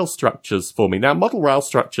model rail structures for me. Now, model rail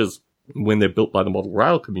structures, when they're built by the model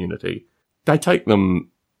rail community,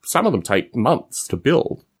 some of them take months to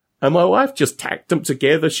build. And my wife just tacked them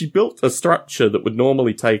together. She built a structure that would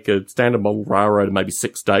normally take a standard model railroad maybe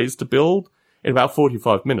 6 days to build in about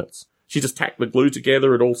 45 minutes. She just tacked the glue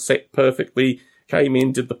together. It all set perfectly, came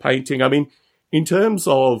in, did the painting. In terms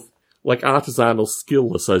of like artisanal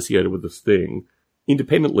skill associated with this thing,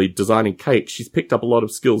 independently designing cakes, she's picked up a lot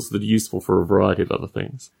of skills that are useful for a variety of other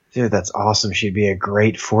things. Dude, that's awesome. She'd be a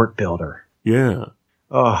great fort builder. Yeah.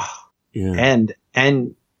 Oh, yeah.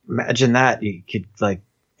 And imagine that you could like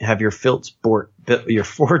have your forts built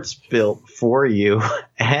for you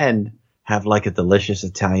and have like a delicious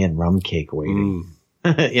Italian rum cake waiting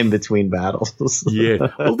in between battles. Yeah.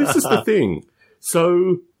 Well, this is the thing.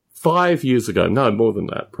 So 5 years ago, no, more than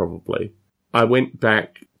that probably, I went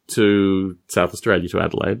back to South Australia, to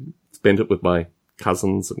Adelaide, spent it with my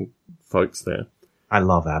cousins and folks there. I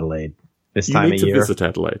love Adelaide. This time of year. You need to visit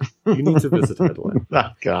Adelaide. You need to visit Adelaide.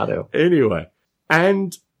 I've got to. Anyway.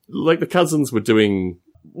 And like the cousins were doing,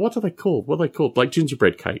 what are they called? Like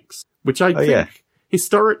gingerbread cakes, which I think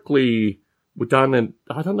historically were done, and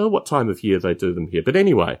I don't know what time of year they do them here. But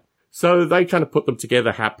anyway, so they kind of put them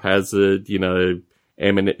together haphazard,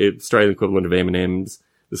 Australian equivalent of M&Ms,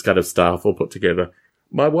 this kind of stuff all put together.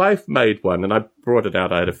 My wife made one, and I brought it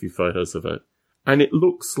out. I had a few photos of it. And it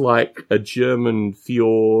looks like a German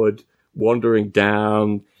fjord wandering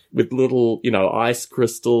down with little, ice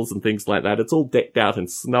crystals and things like that. It's all decked out in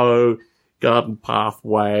snow, garden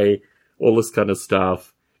pathway, all this kind of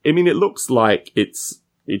stuff. It looks like it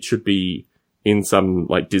should be in some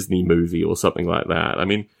like Disney movie or something like that.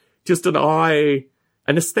 Just an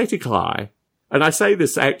aesthetic eye. And I say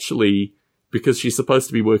this actually because she's supposed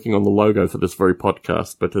to be working on the logo for this very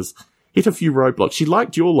podcast, but has hit a few roadblocks. She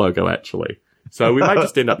liked your logo actually. So we might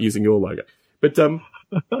just end up using your logo. But,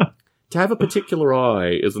 to have a particular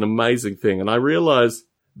eye is an amazing thing. And I realize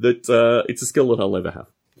that, it's a skill that I'll never have.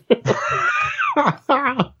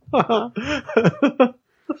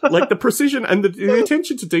 Like the precision and the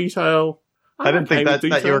attention to detail. I didn't think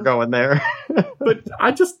that you were going there. But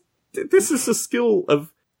this is a skill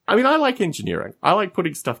of, I like engineering. I like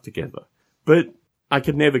putting stuff together, but I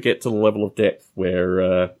could never get to the level of depth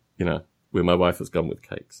where my wife has gone with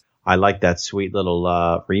cakes. I like that sweet little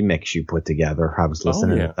remix you put together. I was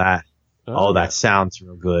listening to that. That sounds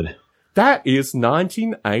real good. That is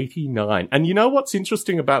 1989. And you know what's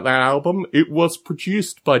interesting about that album? It was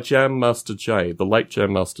produced by Jam Master Jay, the late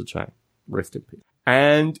Jam Master Jay. Rest in peace.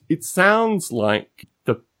 And it sounds like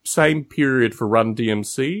the same period for Run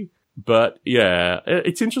DMC. But yeah,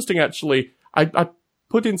 it's interesting actually. I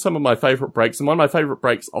put in some of my favorite breaks, and one of my favorite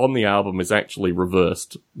breaks on the album is actually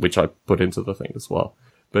Reversed, which I put into the thing as well.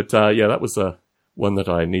 But, yeah, that was one that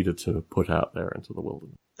I needed to put out there into the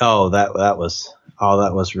wilderness. Oh, that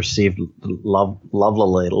was received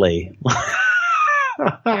lovely.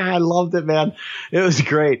 I loved it, man. It was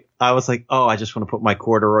great. I was like, oh, I just want to put my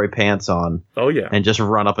corduroy pants on. Oh, yeah. And just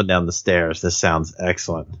run up and down the stairs. This sounds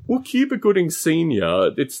excellent. Well, Cuba Gooding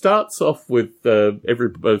Sr., it starts off with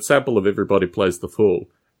a sample of Everybody Plays the Fool.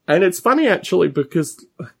 And it's funny, actually, because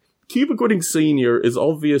Cuba Gooding Sr. is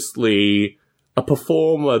obviously a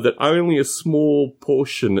performer that only a small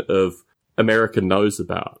portion of America knows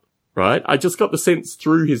about, right? I just got the sense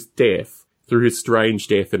through his strange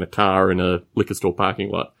death in a car in a liquor store parking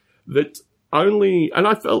lot, and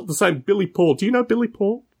I felt the same. Billy Paul. Do you know Billy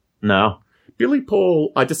Paul? No. Billy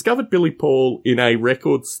Paul, I discovered Billy Paul in a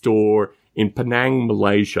record store in Penang,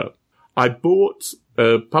 Malaysia. I bought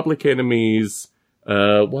Public Enemy's,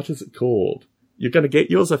 what is it called? You're going to get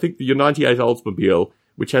yours, I think, your 98 Oldsmobile,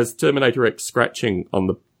 which has Terminator X scratching on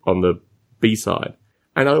the B-side.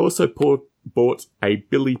 And I also bought a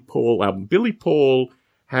Billy Paul album. Billy Paul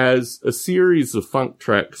has a series of funk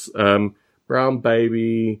tracks, Brown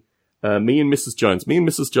Baby, Me and Mrs. Jones. Me and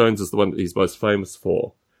Mrs. Jones is the one that he's most famous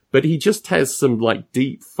for. But he just has some, like,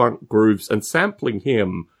 deep funk grooves, and sampling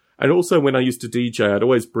him. And also when I used to DJ, I'd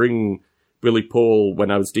always bring Billy Paul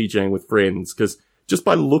when I was DJing with friends, because just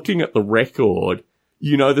by looking at the record,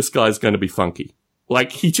 you know this guy's going to be funky.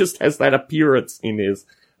 Like, he just has that appearance in his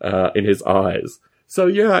eyes. So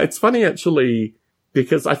yeah, it's funny actually,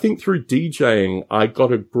 because I think through DJing, I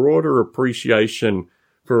got a broader appreciation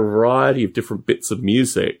for a variety of different bits of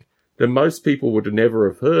music than most people would never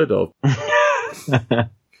have heard of.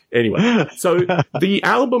 Anyway, so the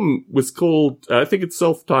album was called, I think it's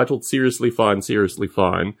self-titled Seriously Fine, Seriously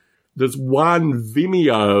Fine. There's one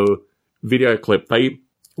Vimeo video clip. There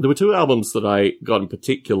were two albums that I got in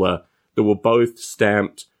particular that were both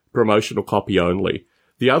stamped promotional copy only.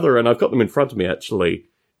 The other, and I've got them in front of me actually,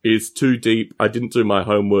 is Too Deep, I Didn't Do My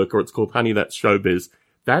Homework, or it's called Honey, That's Showbiz.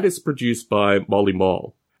 That is produced by Molly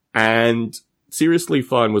Moll. And Seriously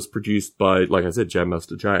Fine was produced by, like I said, Jam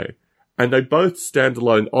Master Jay. And they both stand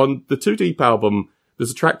alone. On the Too Deep album,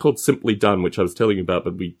 there's a track called Simply Done, which I was telling you about,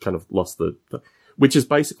 but we kind of lost which is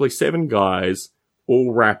basically 7 guys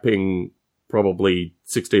all rapping probably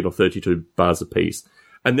 16 or 32 bars apiece.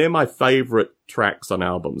 And they're my favorite tracks on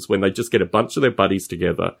albums, when they just get a bunch of their buddies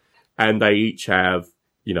together and they each have,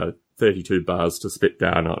 32 bars to spit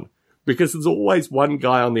down on. Because there's always one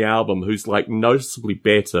guy on the album who's like noticeably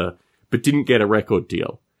better, but didn't get a record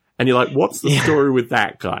deal. And you're like, what's the story with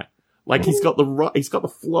that guy? Like, he's got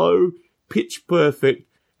the flow, pitch perfect.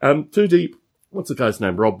 Too Deep, what's the guy's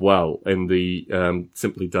name? Rob Well in the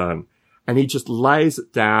Simply Done. And he just lays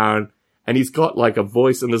it down, and he's got like a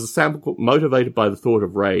voice, and there's a sample called Motivated by the Thought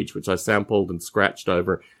of Rage, which I sampled and scratched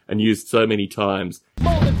over and used so many times.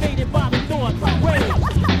 Motivated by the thought of rage.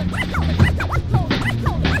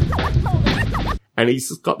 And he's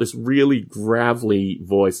just got this really gravelly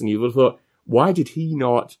voice, and you would have thought, why did he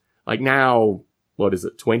not, like now,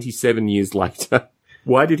 27 years later,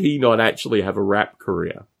 why did he not actually have a rap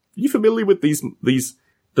career? Are you familiar with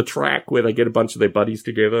the track where they get a bunch of their buddies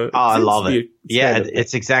together? Oh, I love it. Yeah,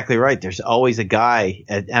 it's exactly right. There's always a guy,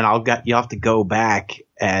 and you have to go back,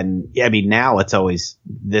 and yeah, I mean, now it's always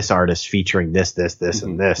this artist featuring this,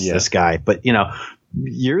 and this guy. But,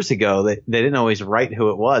 years ago, they didn't always write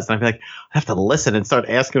who it was. And I'd be like, I have to listen and start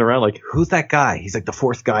asking around, like, who's that guy? He's like the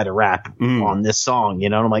fourth guy to rap on this song,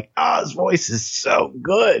 And I'm like, his voice is so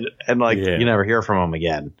good. And you never hear from him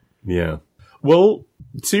again. Yeah. Well,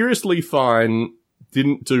 Seriously Fine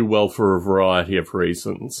didn't do well for a variety of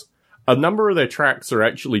reasons. A number of their tracks are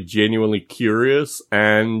actually genuinely curious,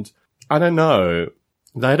 and I don't know.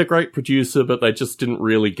 They had a great producer, but they just didn't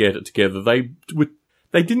really get it together.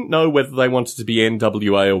 They didn't know whether they wanted to be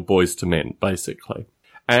NWA or Boys to Men, basically.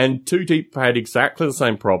 And Too Deep had exactly the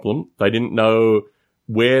same problem. They didn't know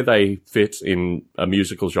where they fit in a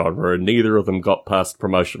musical genre, and neither of them got past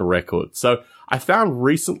promotional records. So I found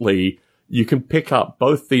recently you can pick up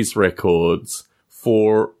both these records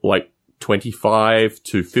for like 25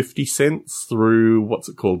 to 50 cents through, what's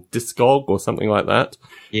it called, Discog or something like that.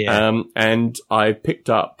 Yeah. And I picked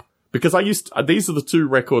up, because these are the two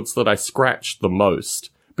records that I scratched the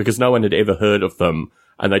most, because no one had ever heard of them,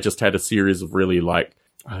 and they just had a series of really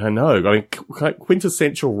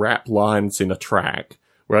quintessential rap lines in a track,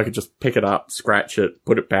 where I could just pick it up, scratch it,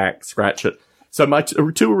 put it back, scratch it. So my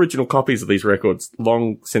two original copies of these records,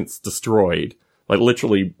 long since destroyed, like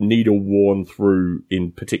literally needle worn through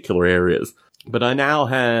in particular areas. But I now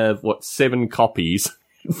have, 7 copies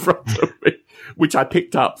in front of me, which I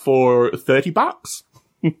picked up for $30,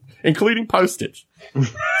 including postage.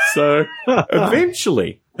 So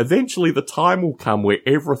eventually the time will come where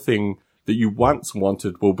everything that you once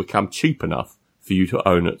wanted will become cheap enough for you to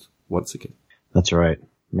own it once again. That's right.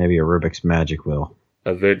 Maybe a Rubik's Magic will.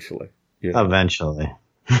 Eventually. Yeah. Eventually.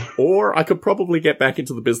 Or I could probably get back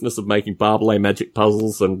into the business of making Barbelé magic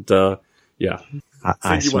puzzles and, yeah.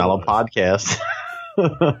 I smell a podcast.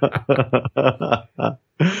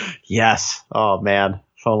 Yes. Oh, man.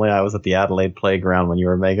 If only I was at the Adelaide playground when you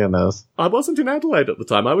were making those. I wasn't in Adelaide at the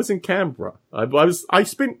time. I was in Canberra. I was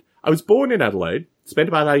born in Adelaide, spent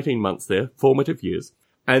about 18 months there, formative years.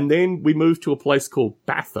 And then we moved to a place called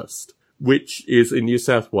Bathurst, which is in New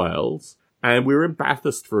South Wales. And we were in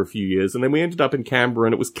Bathurst for a few years. And then we ended up in Canberra.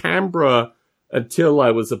 And it was Canberra until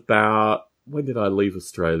I was about, when did I leave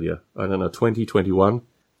Australia? I don't know, 2021.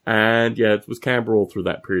 And yeah, it was Canberra all through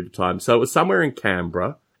that period of time. So it was somewhere in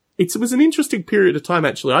Canberra. It was an interesting period of time,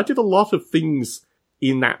 actually. I did a lot of things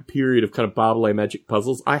in that period of kind of Barbelé magic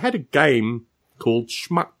puzzles. I had a game called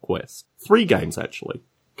Schmuck Quest. 3 games, actually.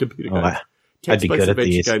 Computer games. I'd be good at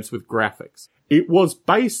these. Games with graphics. It was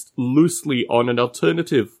based loosely on an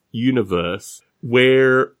alternative universe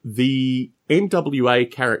where the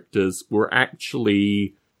NWA characters were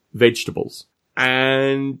actually vegetables.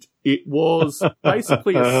 And it was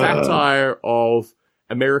basically a satire of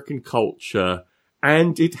American culture.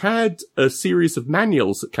 And it had a series of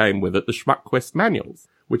manuals that came with it, the Schmuck Quest manuals,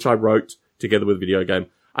 which I wrote together with a video game.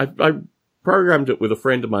 I programmed it with a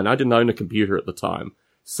friend of mine. I didn't own a computer at the time.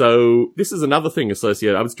 So this is another thing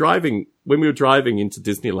associated. When we were driving into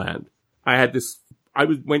Disneyland, I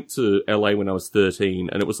went to LA when I was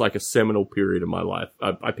 13, and it was like a seminal period in my life.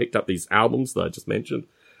 I picked up these albums that I just mentioned.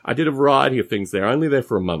 I did a variety of things there, only there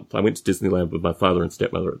for a month. I went to Disneyland with my father and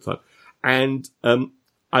stepmother at the time. And,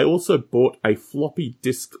 I also bought a floppy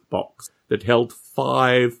disk box that held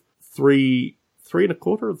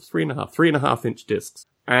 3.25 inch discs.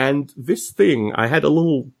 And this thing, I had a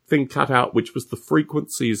little thing cut out, which was the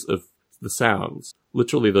frequencies of the sounds,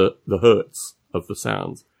 literally the hertz of the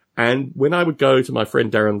sounds. And when I would go to my friend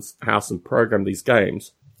Darren's house and program these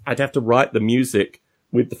games, I'd have to write the music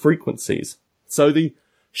with the frequencies. So the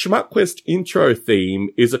Schmuck Quest intro theme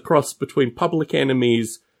is a cross between Public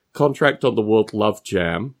Enemy's Contract on the World Love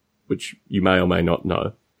Jam, which you may or may not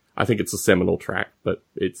know. I think it's a seminal track, but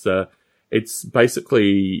it's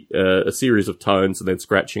basically a series of tones and then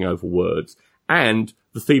scratching over words. And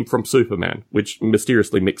the theme from Superman, which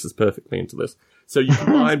mysteriously mixes perfectly into this. So you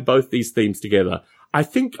combine both these themes together. I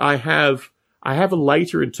think I have a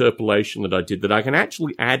later interpolation that I did that I can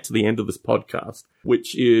actually add to the end of this podcast,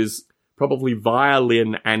 which is probably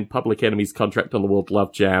Violin and Public Enemy's Contract on the World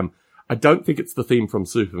Love Jam. I don't think it's the theme from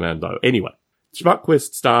Superman, though. Anyway, Schmuck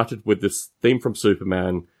Quest started with this theme from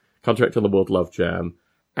Superman, Contract on the World Love Jam,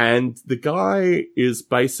 and the guy is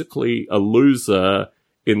basically a loser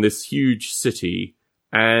in this huge city,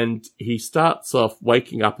 and he starts off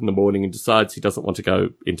waking up in the morning and decides he doesn't want to go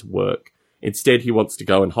into work. Instead, he wants to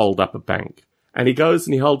go and hold up a bank. And he goes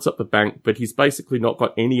and he holds up the bank, but he's basically not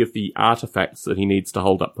got any of the artifacts that he needs to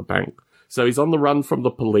hold up the bank. So he's on the run from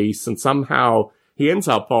the police, and somehow he ends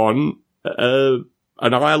up on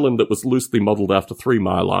an island that was loosely modelled after 3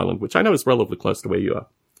 Mile Island, which I know is relatively close to where you are.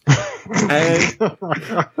 And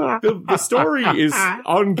the story is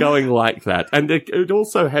ongoing like that. And it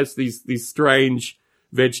also has these strange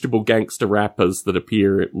vegetable gangster rappers that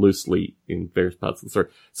appear loosely in various parts of the story.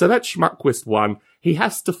 So that's Schmuck Quest 1. He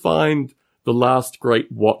has to find the last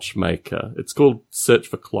great watchmaker. It's called Search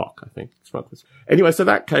for Clock, I think. Schmuck Quest. Anyway, so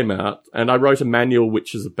that came out, and I wrote a manual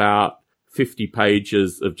which is about 50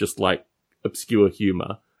 pages of just like obscure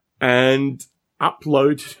humor, and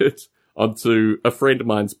uploaded it onto a friend of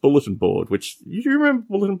mine's bulletin board, which, you remember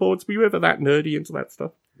bulletin boards? Were you ever that nerdy into that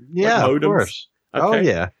stuff? Yeah, like of course. Okay. Oh,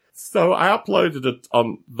 yeah. So I uploaded it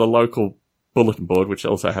on the local bulletin board, which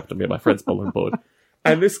also happened to be my friend's bulletin board.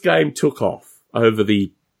 And this game took off over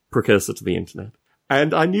the precursor to the internet.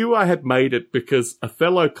 And I knew I had made it because a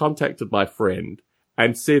fellow contacted my friend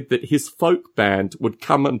and said that his folk band would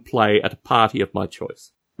come and play at a party of my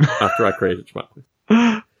choice after I created Schmuck Quest.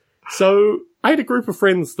 So I had a group of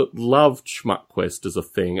friends that loved Schmuck Quest as a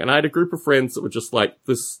thing, and I had a group of friends that were just like,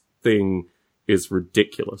 this thing is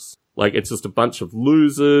ridiculous. Like, it's just a bunch of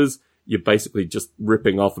losers. You're basically just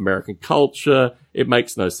ripping off American culture. It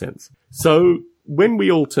makes no sense. So when we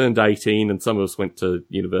all turned 18, and some of us went to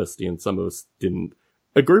university and some of us didn't,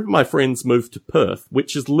 a group of my friends moved to Perth,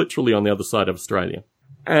 which is literally on the other side of Australia,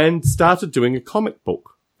 and started doing a comic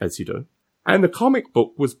book, as you do. And the comic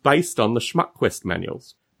book was based on the Schmuck Quest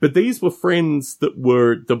manuals. But these were friends that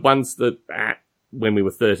were the ones that when we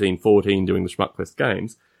were 13, 14 doing the Schmuck Quest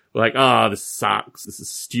games, were like, this sucks. This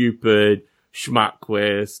is stupid. Schmuck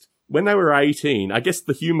Quest. When they were 18, I guess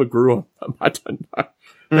the humor grew on them. I don't know.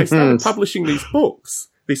 They started publishing these books,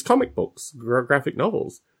 these comic books, graphic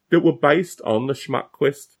novels that were based on the Schmuck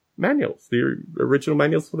Quest manuals, the original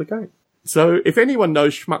manuals for the game. So if anyone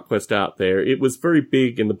knows Schmuck Quest out there, it was very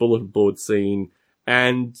big in the bulletin board scene,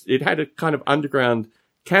 and it had a kind of underground.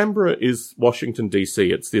 Canberra is Washington,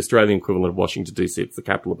 D.C. It's the Australian equivalent of Washington, D.C. It's the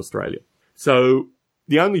capital of Australia. So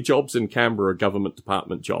the only jobs in Canberra are government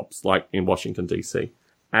department jobs, like in Washington, D.C.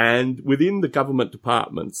 And within the government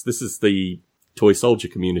departments, this is the toy soldier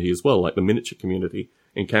community as well, like the miniature community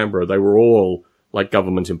in Canberra. They were all like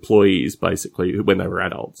government employees, basically, when they were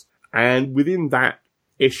adults. And within that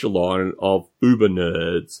echelon of uber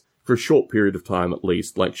nerds, for a short period of time at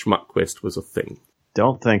least, like Schmuck Quest was a thing.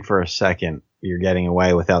 Don't think for a second you're getting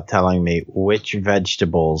away without telling me which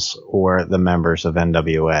vegetables were the members of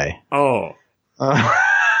NWA. Oh.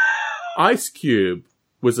 Ice Cube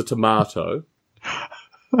was a tomato.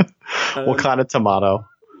 What kind of tomato?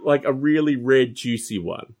 Like a really red, juicy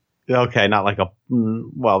one. Okay, not like a,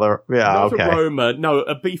 not okay. A Roma, no,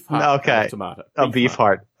 a beef heart okay. Tomato. A beef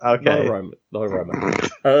heart, okay. Not a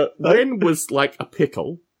Roma. When was like a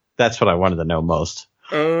pickle? That's what I wanted to know most.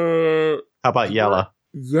 How about Yella?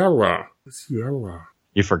 Yella. It's Yella.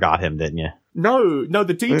 You forgot him, didn't you? No,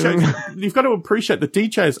 the DJ, you've got to appreciate the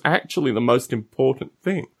DJ is actually the most important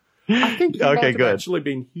thing. I think he might have actually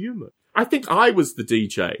been human. I think I was the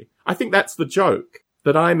DJ. I think that's the joke,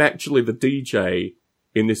 that I'm actually the DJ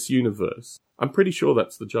in this universe. I'm pretty sure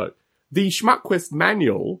that's the joke. The Schmuck Quest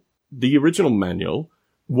manual, the original manual,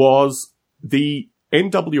 was the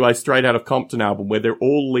NWA Straight Outta Compton album where they're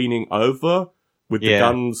all leaning over with the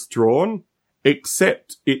guns drawn,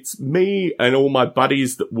 except it's me and all my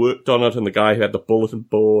buddies that worked on it and the guy who had the bulletin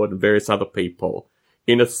board and various other people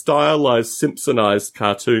in a stylized, Simpsonized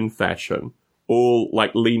cartoon fashion, all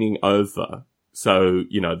like leaning over. So,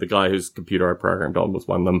 the guy whose computer I programmed on was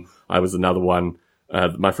one of them. I was another one.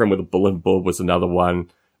 My friend with a bulletin board was another one.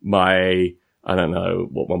 My, I don't know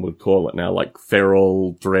what one would call it now, like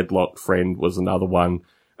feral dreadlock friend was another one.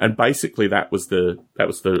 And basically that was the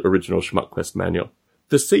original Schmuck Quest manual.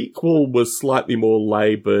 The sequel was slightly more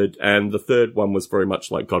labored, and the third one was very much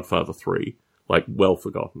like Godfather 3, like well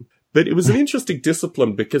forgotten. But it was an interesting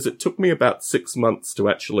discipline because it took me about 6 months to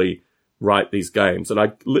actually write these games. And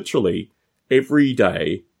I literally every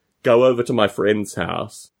day go over to my friend's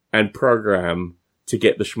house and program to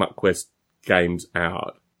get the Schmuck Quest games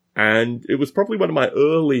out. And it was probably one of my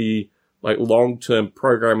early, like, long-term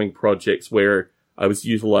programming projects where I was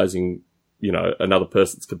utilizing, another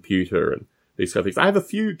person's computer and these kind of things. I have a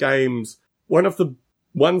few games. One of the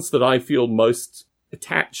ones that I feel most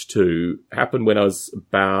attached to happened when I was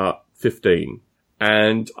about 15.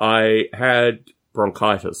 And I had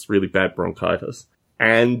bronchitis, really bad bronchitis.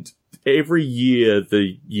 And every year,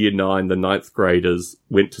 the year 9, the 9th graders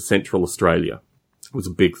went to Central Australia. It was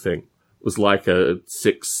a big thing. It was like a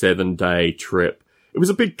 6-7 day trip. It was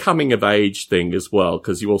a big coming of age thing as well,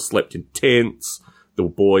 because you all slept in tents. There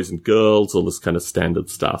were boys and girls, all this kind of standard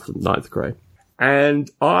stuff in 9th grade. And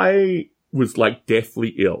I was like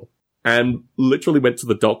deathly ill and literally went to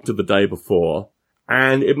the doctor the day before.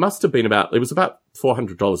 And it was about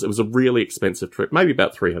 $400. It was a really expensive trip, maybe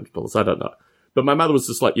about $300. I don't know. But my mother was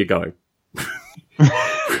just like, you're going.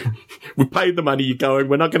 We paid the money, you're going.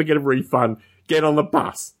 We're not going to get a refund. Get on the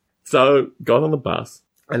bus. So got on the bus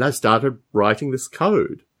and I started writing this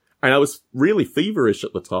code. And I was really feverish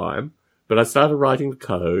at the time, but I started writing the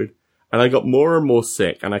code and I got more and more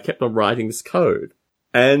sick and I kept on writing this code.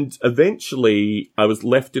 And eventually I was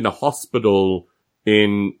left in a hospital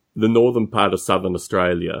in the northern part of southern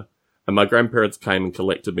Australia. And my grandparents came and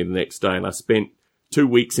collected me the next day and I spent 2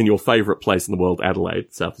 weeks in your favourite place in the world,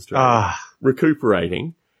 Adelaide, South Australia,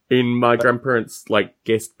 recuperating in my grandparents' like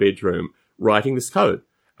guest bedroom, writing this code.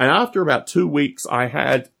 And after about 2 weeks, I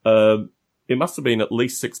had, it must have been at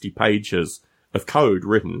least 60 pages of code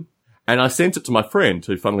written. And I sent it to my friend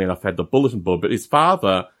who, funnily enough, had the bulletin board, but his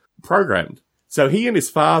father programmed. So he and his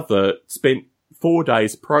father spent 4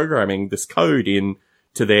 days programming this code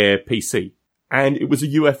into their PC. And it was a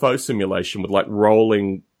UFO simulation with like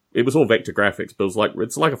rolling, it was all vector graphics, but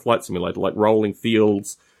it's like a flight simulator, like rolling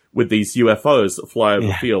fields with these UFOs that fly over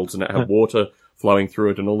the fields and it had water flowing through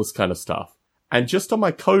it and all this kind of stuff. And just on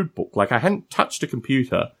my code book, like I hadn't touched a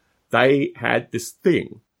computer, they had this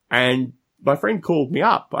thing. And my friend called me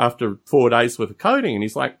up after 4 days worth of coding and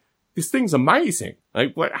he's like, this thing's amazing.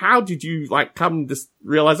 Like, how did you like come to this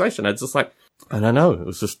realization? It's just like, I don't know. It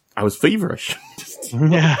was just, I was feverish.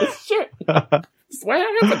 Shit. That's the way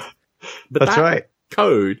it happened. But That's right.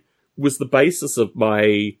 Code was the basis of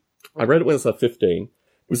I read it when I was 15. It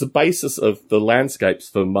was the basis of the landscapes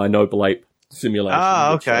for my Noble Ape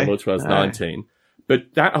simulation, which I was 19.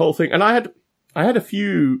 But that whole thing, and I had a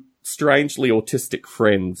few strangely autistic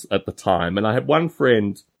friends at the time, and I had one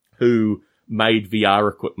friend who made VR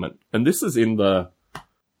equipment, and this is in the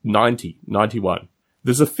 91.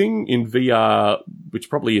 There's a thing in VR, which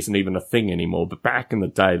probably isn't even a thing anymore, but back in the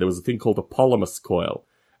day, there was a thing called a polymus coil,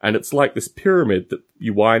 and it's like this pyramid that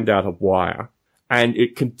you wind out of wire, and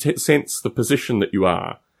it can sense the position that you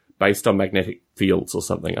are based on magnetic fields or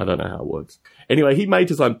something. I don't know how it works. Anyway, he made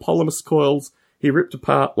his own polymus coils. He ripped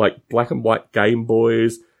apart like black and white Game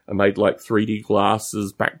Boys and made like 3D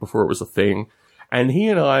glasses back before it was a thing. And he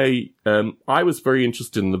and I was very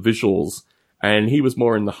interested in the visuals, and he was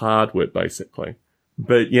more in the hardware, basically.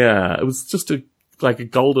 But yeah, it was just a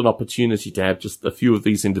golden opportunity to have just a few of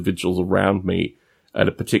these individuals around me at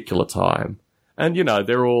a particular time. And, you know,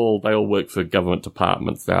 they all work for government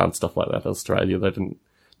departments now and stuff like that in Australia. None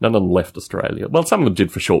of them left Australia. Well, some of them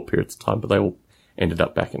did for short periods of time, but they all ended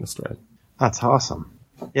up back in Australia. That's awesome.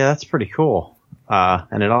 Yeah, that's pretty cool.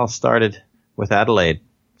 And it all started with Adelaide,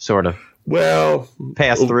 sort of. Well,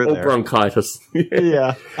 passed through there. Bronchitis.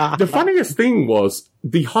 Yeah. The funniest thing was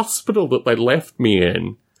the hospital that they left me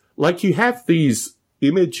in. Like, you have these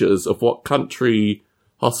images of what country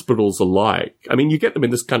hospitals are like. I mean, you get them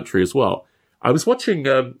in this country as well. I was watching,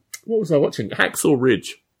 what was I watching? Hacksaw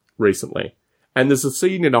Ridge recently. And there's a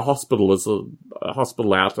scene in a hospital, there's a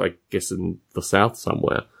hospital out, I guess, in the south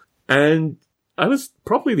somewhere. And I was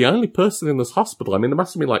probably the only person in this hospital. I mean, there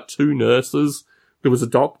must have been like 2 nurses. There was a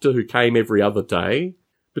doctor who came every other day.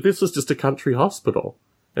 But this was just a country hospital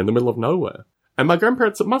in the middle of nowhere. And my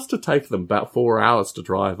grandparents, it must have taken them about 4 hours to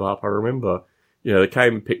drive up. I remember, you know, they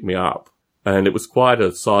came and picked me up. And it was quite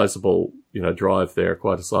a sizable, you know, drive there,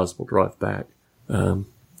 quite a sizable drive back.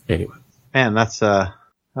 Anyway. Man, that's, oh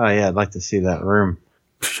yeah, I'd like to see that room.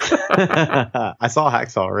 I saw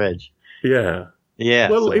Hacksaw Ridge. Yeah. Yeah.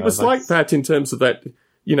 Well, so it was like that in terms of that,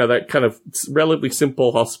 you know, that kind of relatively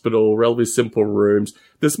simple hospital, relatively simple rooms.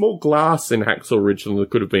 There's more glass in Hacksaw Ridge than there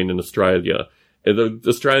could have been in Australia. The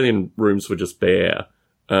Australian rooms were just bare.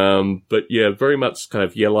 But yeah, very much kind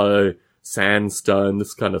of yellow, sandstone,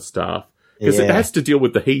 this kind of stuff. Because it has to deal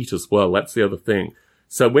with the heat as well. That's the other thing.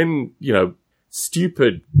 So when, you know,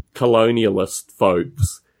 stupid colonialist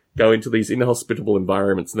folks go into these inhospitable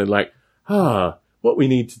environments and they're like, what we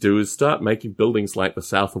need to do is start making buildings like the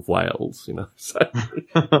south of Wales, you know. So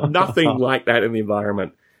nothing like that in the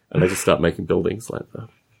environment. And they just start making buildings like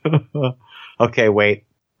that. Okay, wait.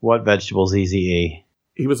 What vegetable's Easy E?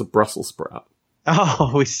 He was a Brussels sprout.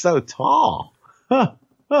 Oh, he's so tall.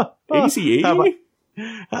 Easy E?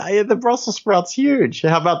 Yeah, the Brussels sprout's huge.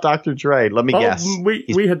 How about Dr. Dre? Let me guess.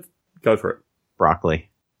 We had... Go for it. Broccoli.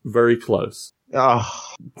 Very close. Oh.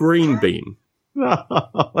 Green bean. No,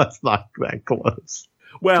 that's not that close.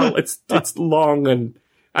 Well, it's long and...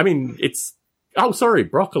 I mean, it's... Oh, sorry,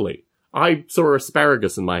 broccoli. I saw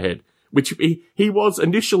asparagus in my head, which he was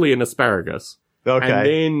initially an asparagus. Okay. And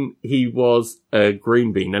then he was a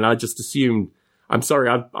green bean, and I just assumed... I'm sorry,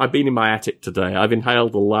 I've been in my attic today. I've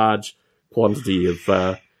inhaled a large quantity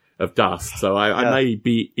of dust, so I may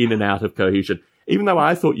be in and out of cohesion. Even though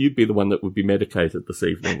I thought you'd be the one that would be medicated this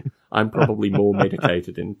evening, I'm probably more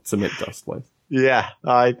medicated in cement dust waste. Yeah,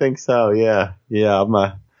 I think so. Yeah,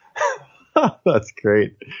 I'm that's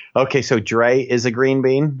great. Okay, so Dre is a green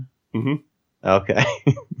bean? Mm-hmm. Okay,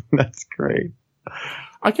 that's great.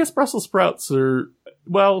 I guess Brussels sprouts are,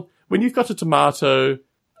 well, when you've got a tomato,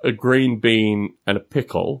 a green bean, and a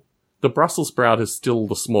pickle, the Brussels sprout is still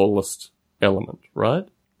the smallest element, right?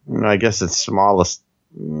 I guess it's smallest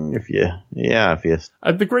if you...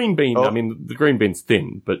 The green bean, I mean, the green bean's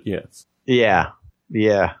thin, but yes. Yeah.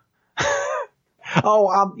 You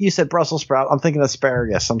said Brussels sprout. I'm thinking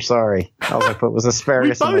asparagus. I'm sorry. I was like, it was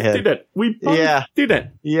asparagus in my head. We both did it.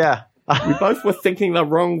 Yeah. We both were thinking the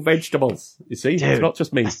wrong vegetables. You see? Dude, it's not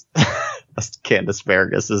just me. Canned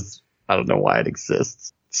asparagus is... I don't know why it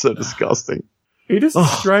exists. It's so disgusting. It is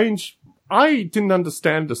strange. I didn't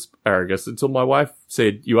understand asparagus until my wife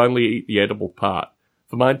said, you only eat the edible part.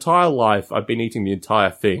 For my entire life, I've been eating the entire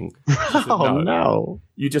thing. Said, no.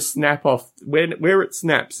 You just snap off. Where it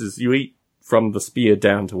snaps is you eat from the spear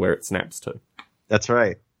down to where it snaps to. That's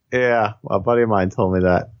right. Yeah. Well, a buddy of mine told me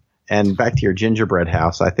that. And back to your gingerbread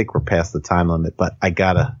house, I think we're past the time limit, but I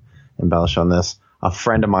gotta embellish on this. A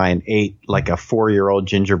friend of mine ate like a 4-year-old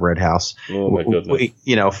gingerbread house. Oh my goodness.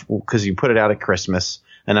 You know, because you put it out at Christmas.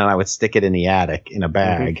 And then I would stick it in the attic in a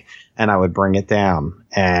bag, and I would bring it down.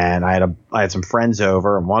 And I had some friends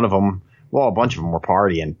over, and one of them well, a bunch of them were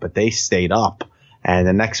partying, but they stayed up. And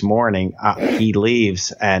the next morning, he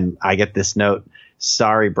leaves, and I get this note,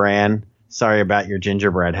 "Sorry, Bran. Sorry about your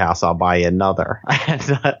gingerbread house. I'll buy you another."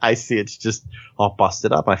 And I see it's just all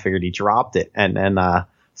busted up. I figured he dropped it. And then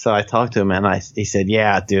so I talked to him, and he said,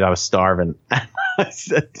 "Yeah, dude, I was starving." And I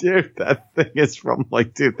said, "Dude, that thing is from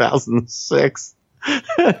like 2006.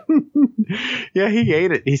 Yeah, he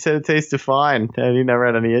ate it. He said it tasted fine, and he never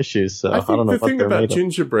had any issues. So I don't know the thing about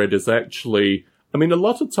gingerbread is actually, I mean, a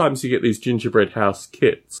lot of times you get these gingerbread house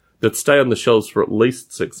kits that stay on the shelves for at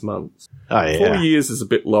least 6 months. Oh, yeah. 4 years is a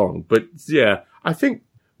bit long, but yeah, I think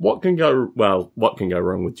what can go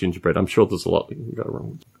wrong with gingerbread? I'm sure there's a lot that can go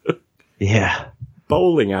wrong with it. Yeah.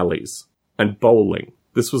 Bowling alleys and bowling.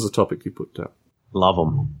 This was a topic you put down. Love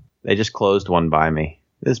them. They just closed one by me.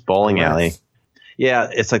 This bowling alley. Yeah,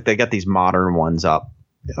 it's like they got these modern ones up.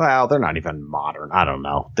 Well, they're not even modern. I don't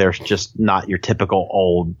know. They're just not your typical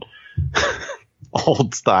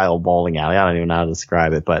old style bowling alley. I don't even know how to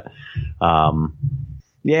describe it, but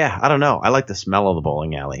yeah, I don't know. I like the smell of the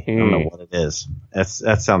bowling alley. I don't know what it is.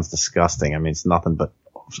 That sounds disgusting. I mean, it's nothing but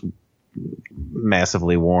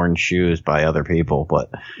massively worn shoes by other people,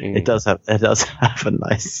 but it does have a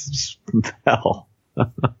nice smell.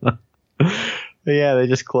 But yeah, they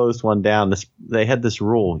just closed one down. They had this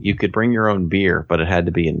rule: you could bring your own beer, but it had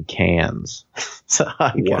to be in cans. So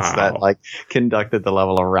I guess that like conducted the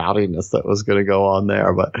level of rowdiness that was going to go on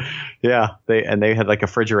there. But yeah, they had like a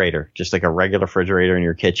refrigerator, just like a regular refrigerator in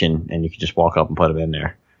your kitchen, and you could just walk up and put them in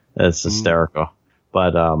there. It's hysterical.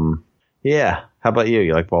 But yeah, how about you?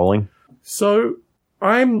 You like bowling? So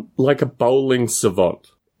I'm like a bowling savant.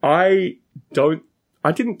 I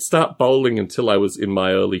didn't start bowling until I was in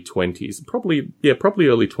my early 20s. Probably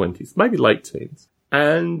early 20s, maybe late teens.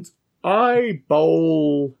 And I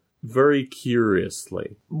bowl very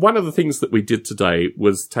curiously. One of the things that we did today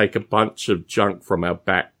was take a bunch of junk from our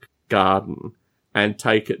back garden and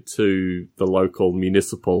take it to the local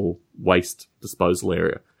municipal waste disposal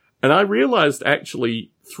area. And I realized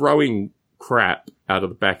actually throwing crap out of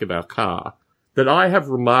the back of our car that I have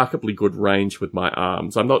remarkably good range with my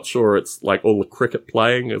arms. I'm not sure it's like all the cricket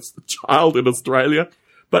playing as a child in Australia,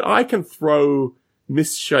 but I can throw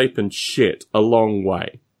misshapen shit a long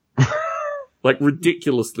way. Like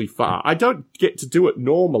ridiculously far. I don't get to do it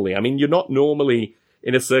normally. I mean, you're not normally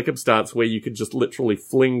in a circumstance where you could just literally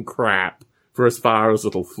fling crap for as far as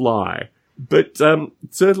it'll fly. But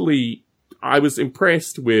certainly I was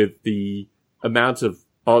impressed with the amount of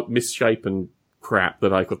misshapen crap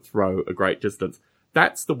that I could throw a great distance.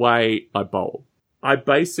 That's the way I bowl. I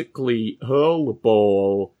basically hurl the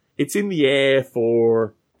ball. It's in the air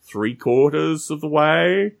for 3/4 of the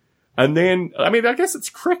way. And then, I mean, I guess it's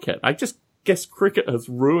cricket. I just guess cricket has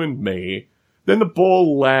ruined me. Then the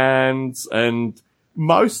ball lands, and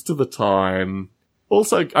most of the time,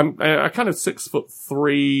 also, I'm kind of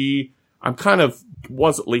 6'3".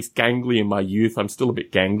 Was at least gangly in my youth. I'm still a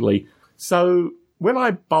bit gangly. So when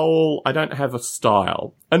I bowl, I don't have a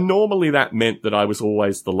style. And normally that meant that I was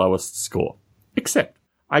always the lowest score. Except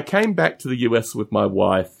I came back to the US with my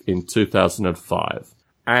wife in 2005.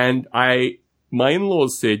 And my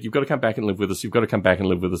in-laws said, "You've got to come back and live with us. You've got to come back and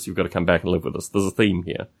live with us. You've got to come back and live with us." There's a theme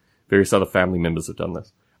here. Various other family members have done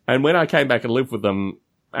this. And when I came back and lived with them,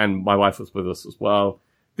 and my wife was with us as well,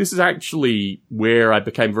 this is actually where I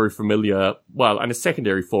became very familiar, well, in a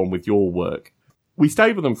secondary form with your work. We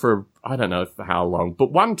stayed with them for, I don't know for how long,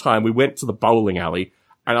 but one time we went to the bowling alley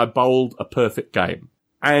and I bowled a perfect game.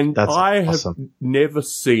 And I have never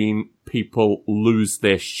seen people lose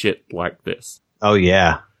their shit like this. Oh,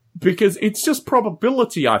 yeah. Because it's just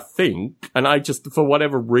probability, I think, and I just, for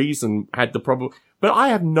whatever reason, had the problem. But I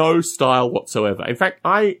have no style whatsoever. In fact,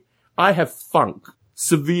 I have funk,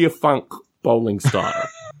 severe funk bowling style.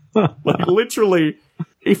 Like, literally,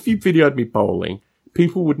 if you videoed me bowling,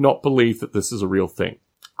 people would not believe that this is a real thing.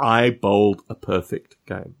 I bowled a perfect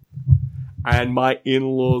game. And my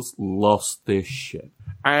in-laws lost their shit.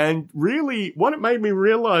 And really, what it made me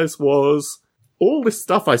realize was all this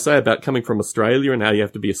stuff I say about coming from Australia and how you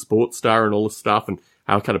have to be a sports star and all this stuff and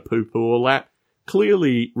how I kind of poo-poo all that.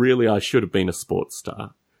 Clearly, really, I should have been a sports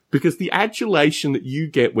star. Because the adulation that you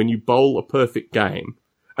get when you bowl a perfect game.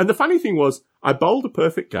 And the funny thing was, I bowled a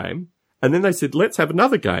perfect game, and then they said, let's have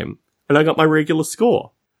another game. And I got my regular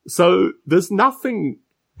score. So there's nothing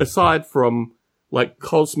aside from like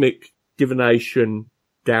cosmic divination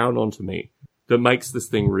down onto me that makes this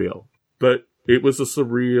thing real. But it was a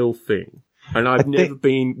surreal thing. And I've never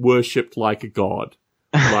been worshipped like a god,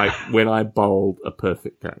 like when I bowled a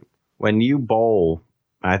perfect game. When you bowl,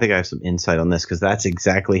 I think I have some insight on this because that's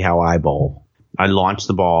exactly how I bowl. I launch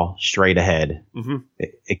the ball straight ahead. Mm-hmm.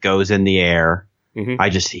 It goes in the air. Mm-hmm. I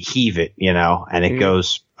just heave it, and it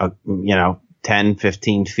goes, 10,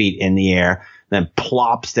 15 feet in the air, then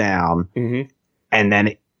plops down. Mm-hmm. And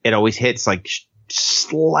then it always hits like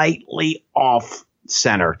slightly off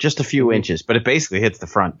center, just a few inches, but it basically hits the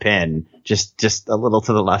front pin, just a little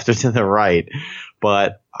to the left or to the right.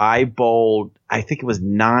 But I bowled, I think it was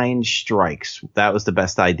 9 strikes. That was the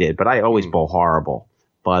best I did, but I always bowl horrible.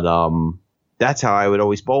 But that's how I would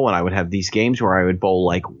always bowl when I would have these games where I would bowl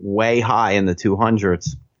like way high in the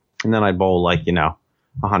 200s, and then I'd bowl like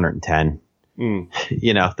 110,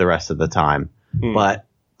 the rest of the time. But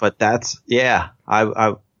that's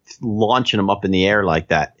I launching them up in the air like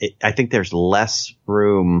that. I think there's less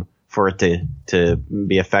room for it to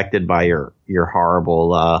be affected by your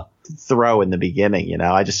horrible throw in the beginning.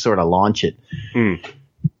 I just sort of launch it.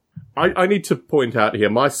 I need to point out here,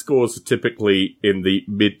 my scores are typically in the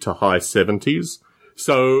mid to high 70s.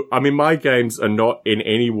 So, I mean, my games are not in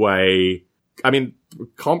any way,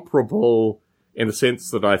 comparable in the sense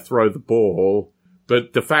that I throw the ball,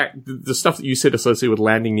 but the stuff that you said associated with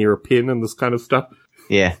landing near a pin and this kind of stuff.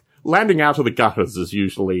 Yeah. Landing out of the gutters is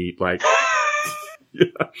usually like,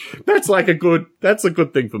 that's a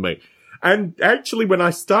good thing for me. And actually, when I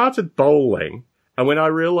started bowling and when I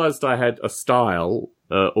realized I had a style,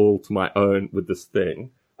 all to my own with this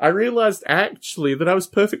thing, I realized actually that I was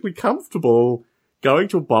perfectly comfortable going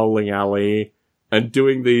to a bowling alley and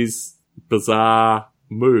doing these bizarre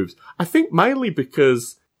moves. I think mainly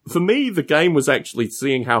because for me, the game was actually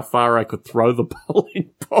seeing how far I could throw the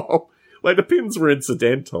bowling ball. Like the pins were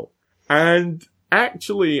incidental. And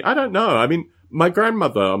actually, I don't know. I mean, my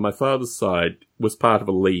grandmother on my father's side was part of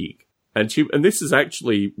a league. And this is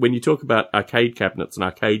actually, when you talk about arcade cabinets and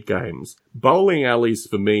arcade games, bowling alleys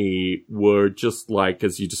for me were just like,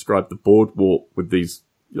 as you described, the boardwalk with these,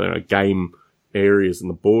 game areas in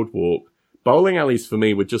the boardwalk. Bowling alleys for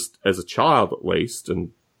me were just, as a child at least,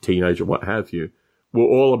 and teenager, what have you, were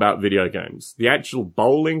all about video games. The actual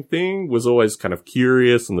bowling thing was always kind of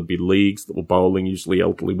curious, and there'd be leagues that were bowling, usually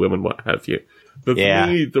elderly women, what have you. But for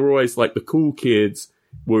me, they were always like the cool kids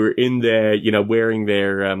were in there, wearing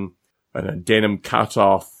their, denim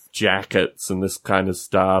cut-off jackets and this kind of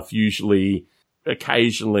stuff. Usually,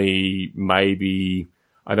 occasionally, maybe,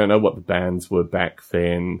 I don't know what the bands were back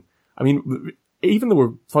then. I mean, even there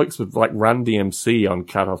were folks with like Run DMC on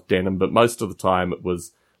cut-off denim, but most of the time it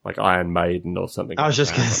was like Iron Maiden or something. I was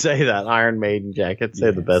just going to say that. Iron Maiden jackets, they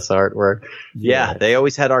had the best artwork. Yeah, they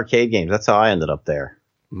always had arcade games. That's how I ended up there.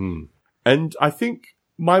 And I think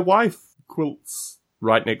my wife quilts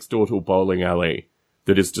right next door to a bowling alley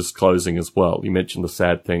that is just closing as well. You mentioned the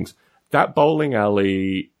sad things. That bowling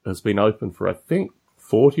alley has been open for, I think,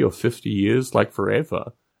 40 or 50 years, like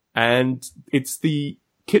forever. And it's the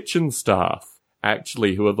kitchen staff,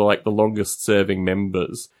 actually, who are the longest serving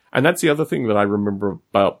members. And that's the other thing that I remember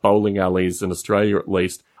about bowling alleys in Australia, at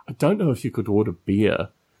least. I don't know if you could order beer,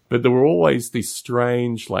 but there were always these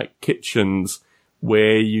strange, kitchens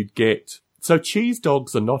where you'd get... So cheese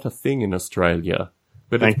dogs are not a thing in Australia,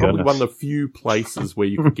 but it's probably one of the few places where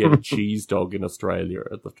you could get a cheese dog in Australia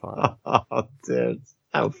at the time. Oh, dude.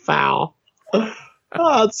 So foul.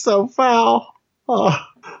 Oh, it's so foul. Oh.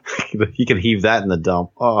 You can heave that in the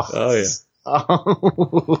dump. Oh yeah.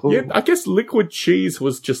 Yeah, I guess liquid cheese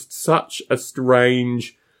was just such a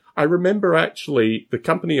strange... I remember actually the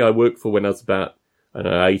company I worked for when I was about,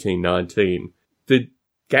 18, 19, the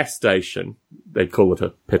gas station, they'd call it a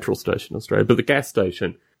petrol station in Australia, but the gas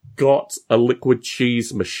station got a liquid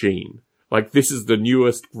cheese machine. Like, this is the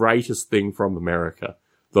newest, greatest thing from America.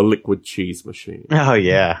 The liquid cheese machine. Oh,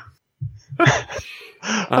 yeah.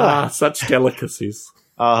 Such delicacies.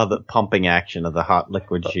 Oh, the pumping action of the hot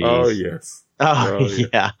liquid cheese. Oh, yes. Oh,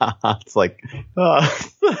 yeah. It's like,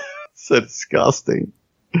 so disgusting.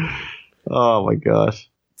 Oh, my gosh.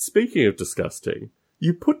 Speaking of disgusting,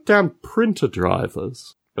 you put down printer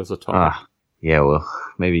drivers as a topic. Yeah, well,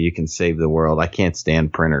 maybe you can save the world. I can't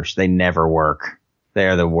stand printers. They never work.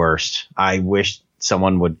 They're the worst. I wish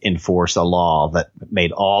someone would enforce a law that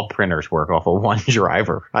made all printers work off of one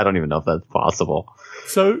driver. I don't even know if that's possible.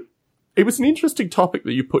 So it was an interesting topic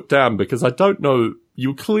that you put down because I don't know,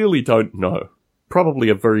 you clearly don't know. Probably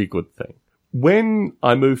a very good thing. When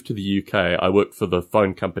I moved to the UK, I worked for the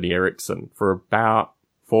phone company Ericsson for about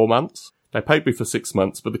 4 months. They paid me for 6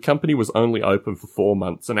 months, but the company was only open for 4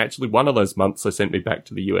 months. And actually one of those months they sent me back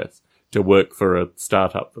to the US to work for a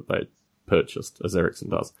startup that they purchased, as Ericsson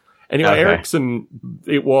does. Anyway, okay. Ericsson,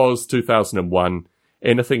 it was 2001.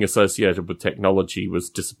 Anything associated with technology was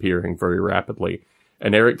disappearing very rapidly.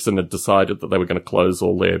 and Ericsson had decided that they were going to close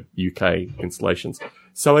all their UK installations.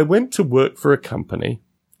 So I went to work for a company.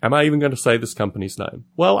 Am I even going to say this company's name?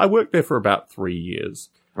 Well, I worked there for about 3 years.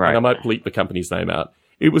 Right. And I might bleep the company's name out.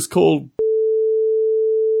 It was called...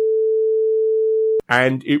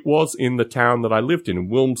 And it was in the town that I lived in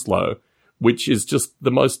Wilmslow, which is just the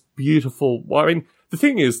most beautiful... Well, I mean, the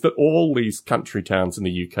thing is that all these country towns in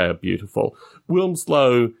the UK are beautiful.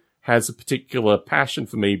 Wilmslow has a particular passion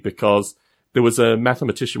for me because there was a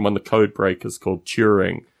mathematician, one of the code breakers called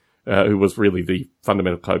Turing, who was really the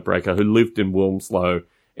fundamental code breaker, who lived in Wilmslow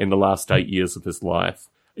in the last 8 years of his life.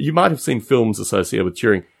 You might have seen films associated with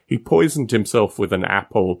Turing. He poisoned himself with an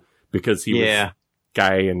apple because he was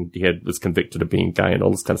gay and was convicted of being gay and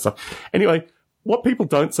all this kind of stuff. Anyway, what people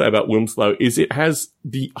don't say about Wilmslow is it has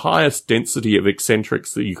the highest density of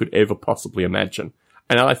eccentrics that you could ever possibly imagine.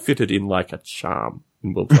 And I fitted in like a charm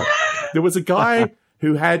in Wilmslow. There was a guy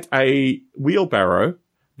who had a wheelbarrow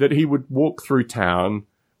that he would walk through town,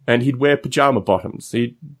 and he'd wear pajama bottoms.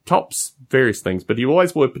 He'd tops various things, but he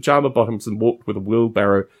always wore pajama bottoms and walked with a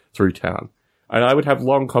wheelbarrow through town. And I would have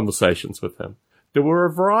long conversations with him. There were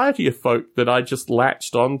a variety of folk that I just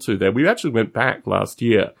latched onto there. We actually went back last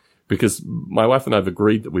year because my wife and I have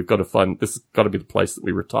agreed that we've got to find, this has got to be the place that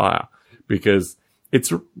we retire, because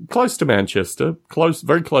it's close to Manchester,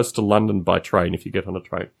 very close to London by train if you get on a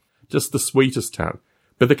train. Just the sweetest town.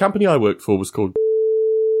 But the company I worked for was called...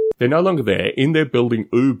 They're no longer there. In their building,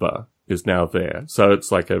 Uber is now there. So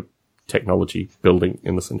it's like a technology building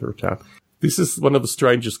in the center of town. This is one of the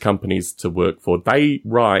strangest companies to work for. They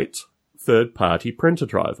write third-party printer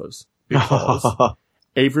drivers because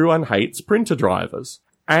everyone hates printer drivers.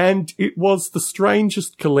 And it was the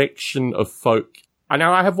strangest collection of folk.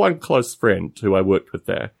 Now, I have one close friend who I worked with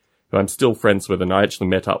there, who I'm still friends with, and I actually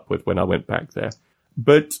met up with when I went back there.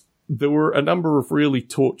 But there were a number of really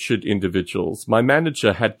tortured individuals. My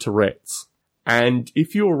manager had Tourette's. And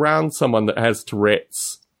if you're around someone that has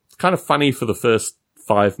Tourette's, it's kind of funny for the first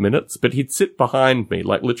 5 minutes, but he'd sit behind me,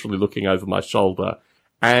 like literally looking over my shoulder,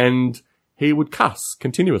 and he would cuss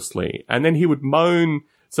continuously. And then he would moan.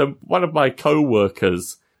 So one of my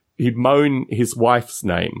co-workers, he'd moan his wife's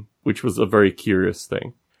name, which was a very curious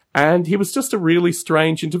thing. And he was just a really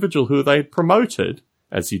strange individual who they had promoted,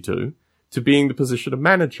 as you do, to being the position of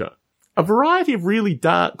manager. A variety of really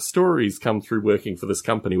dark stories come through working for this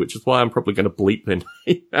company, which is why I'm probably going to bleep their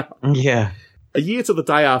name out. Yeah. A year to the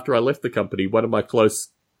day after I left the company, one of my close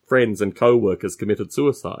friends and co-workers committed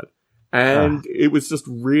suicide. And it was just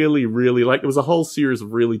really, really, like, there was a whole series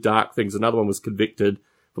of really dark things. Another one was convicted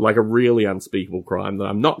for, like, a really unspeakable crime that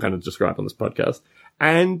I'm not going to describe on this podcast.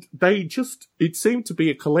 And it seemed to be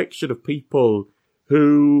a collection of people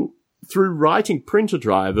who, through writing printer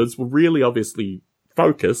drivers, were really obviously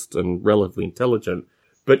focused and relatively intelligent,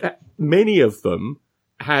 but many of them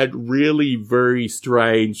had really very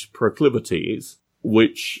strange proclivities,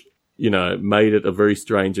 which, made it a very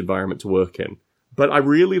strange environment to work in. But I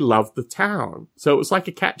really loved the town. So it was like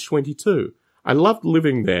a catch-22. I loved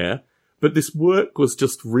living there, but this work was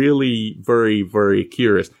just really very, very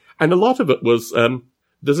curious. And a lot of it was,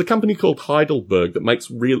 there's a company called Heidelberg that makes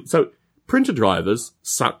so printer drivers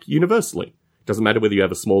suck universally. Doesn't matter whether you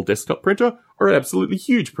have a small desktop printer or an absolutely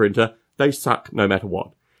huge printer, they suck no matter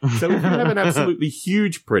what. So if you have an absolutely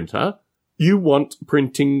huge printer, you want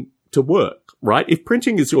printing to work, right? If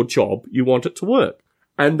printing is your job, you want it to work.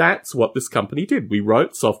 And that's what this company did. We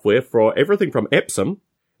wrote software for everything from Epson,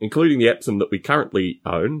 including the Epson that we currently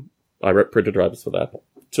own. I wrote printer drivers for that,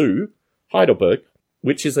 to Heidelberg,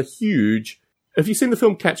 which is a huge... Have you seen the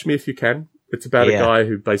film Catch Me If You Can? It's about a guy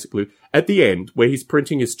who basically, at the end, where he's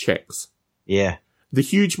printing his checks. Yeah. The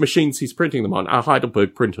huge machines he's printing them on are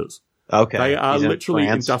Heidelberg printers. Okay. They are literally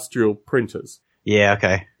industrial printers. Yeah,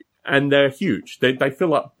 okay. And they're huge. They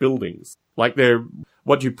fill up buildings. Like they're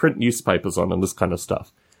what you print newspapers on and this kind of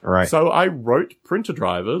stuff. Right. So I wrote printer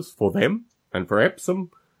drivers for them and for Epson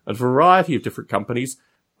and for a variety of different companies.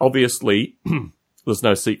 Obviously, there's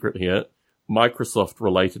no secret here.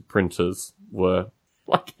 Microsoft-related printers were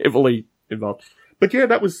like heavily involved. But yeah,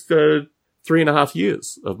 that was 3.5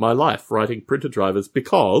 years of my life writing printer drivers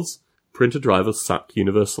because printer drivers suck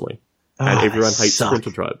universally. And everyone hates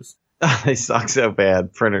printer drivers. They suck so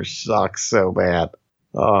bad. Printers suck so bad.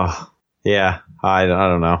 Oh, yeah. I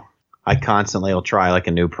don't know. I constantly will try like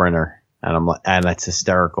a new printer, and it's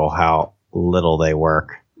hysterical how little they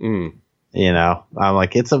work. I'm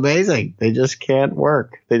like, it's amazing. They just can't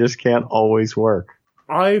work. They just can't always work.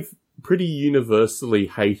 I've pretty universally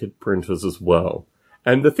hated printers as well.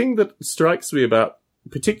 And the thing that strikes me about,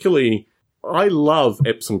 particularly, I love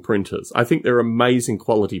Epson printers. I think they're amazing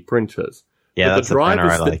quality printers. Yeah, that's the printer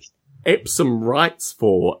I like. Epson writes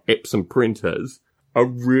for Epson printers are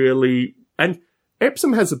really, and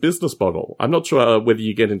Epson has a business model. I'm not sure whether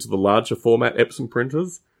you get into the larger format Epson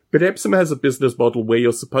printers, but Epson has a business model where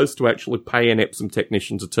you're supposed to actually pay an Epson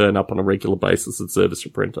technician to turn up on a regular basis and service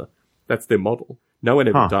your printer. That's their model. No one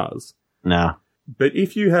ever does. No. But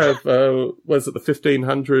if you have, was it the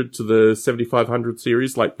 1500 to the 7500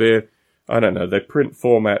 series, like their print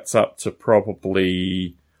formats up to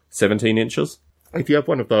probably 17 inches. If you have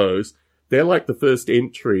one of those, they're like the first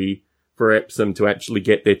entry for Epson to actually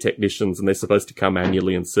get their technicians, and they're supposed to come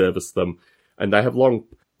annually and service them. And they have long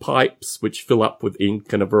pipes which fill up with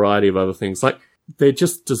ink and a variety of other things. Like, they're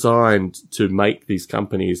just designed to make these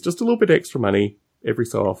companies just a little bit extra money every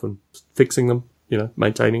so often, fixing them,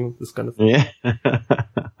 maintaining them, this kind of thing. Yeah.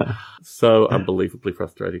 So unbelievably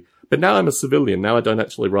frustrating. But now I'm a civilian. Now I don't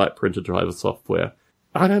actually write printer driver software.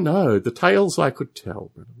 I don't know. The tales I could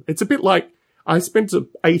tell. It's a bit like I spent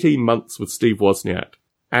 18 months with Steve Wozniak,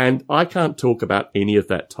 and I can't talk about any of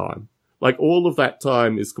that time. Like, all of that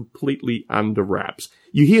time is completely under wraps.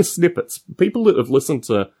 You hear snippets. People that have listened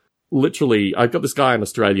to, literally, I've got this guy in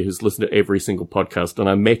Australia who's listened to every single podcast, and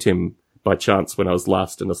I met him by chance when I was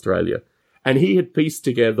last in Australia. And he had pieced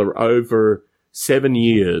together over 7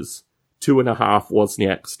 years, 2.5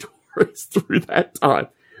 Wozniak stories through that time.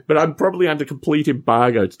 But I'm probably under complete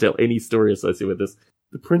embargo to tell any story associated with this.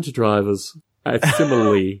 The printer drivers,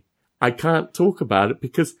 similarly, I can't talk about it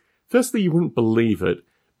because, firstly, you wouldn't believe it.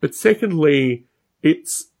 But secondly,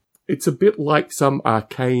 it's a bit like some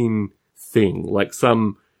arcane thing, like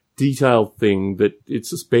some detailed thing that it's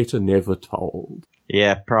just better never told.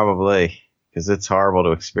 Yeah, probably, because it's horrible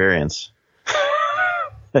to experience.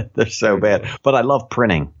 They're so bad. But I love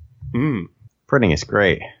printing. Printing is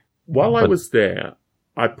great. While I was there,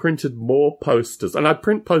 I printed more posters, and I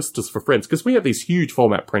print posters for friends, because we have these huge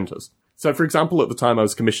format printers. So, for example, at the time I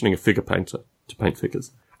was commissioning a figure painter to paint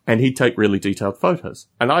figures, and he'd take really detailed photos.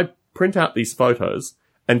 And I'd print out these photos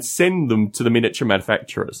and send them to the miniature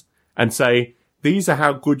manufacturers and say, these are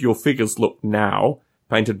how good your figures look now,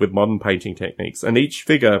 painted with modern painting techniques. And each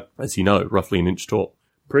figure, as you know, roughly an inch tall,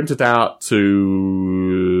 printed out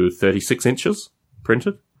to 36 inches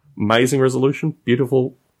printed. Amazing resolution,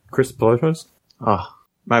 beautiful, crisp photos. Oh,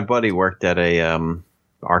 my buddy worked at a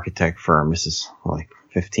architect firm. This is like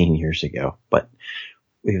 15 years ago. But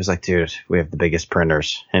he was like, dude, we have the biggest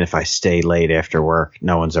printers. And if I stay late after work,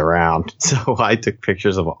 no one's around. So I took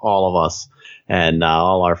pictures of all of us and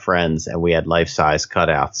all our friends, and we had life-size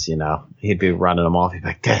cutouts, He'd be running them off. He'd be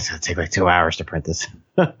like, it's going to take like 2 hours to print this.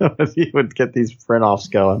 He would get these print-offs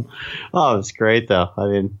going. Oh, it was great, though. I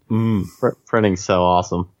mean, printing's so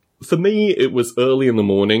awesome. For me, it was early in the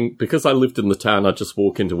morning. Because I lived in the town, I'd just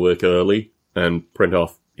walk into work early and print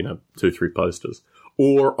off, 2-3 posters.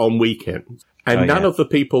 Or on weekends. And none of the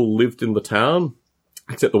people lived in the town,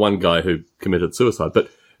 except the one guy who committed suicide. But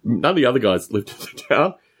none of the other guys lived in the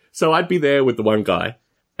town. So I'd be there with the one guy,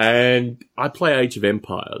 and I'd play Age of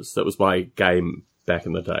Empires. That was my game back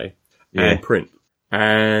in the day. Yeah. And print.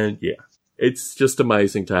 And yeah, it's just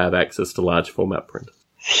amazing to have access to large format print.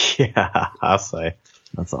 Yeah, I'll say.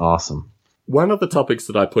 That's awesome. One of the topics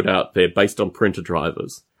that I put out there based on printer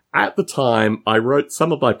drivers. At the time, I wrote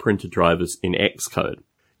some of my printer drivers in Xcode.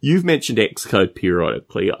 You've mentioned Xcode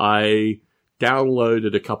periodically. I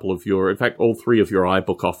downloaded a couple of in fact, all 3 of your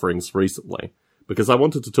iBook offerings recently, because I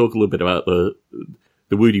wanted to talk a little bit about the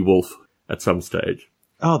Woody Wolf at some stage.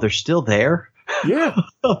 Oh, they're still there? Yeah.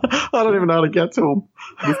 I don't even know how to get to them.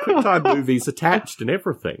 With QuickTime movies attached and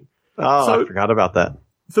everything. Oh, so, I forgot about that.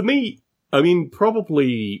 For me, I mean,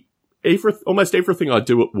 probably almost everything I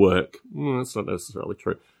do at work, that's not necessarily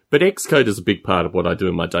true, but Xcode is a big part of what I do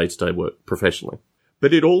in my day-to-day work professionally.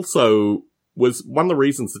 But it also was one of the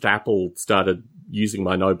reasons that Apple started using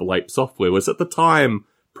my Noble Ape software was at the time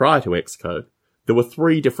prior to Xcode, there were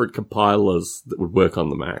 3 different compilers that would work on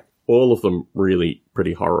the Mac. All of them really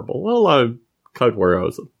pretty horrible, although CodeWarrior I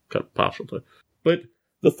was kind of partial to. But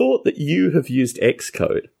the thought that you have used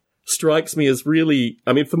Xcode strikes me as really,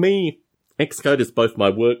 I mean, for me, Xcode is both my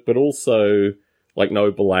work, but also like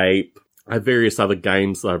Noble Ape. I have various other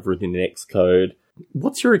games that I've written in Xcode.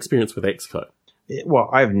 What's your experience with Xcode? Well,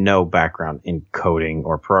 I have no background in coding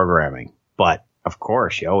or programming, but of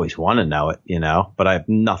course you always want to know it, but I have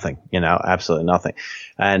nothing, absolutely nothing.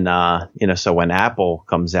 And, so when Apple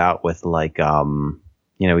comes out with like,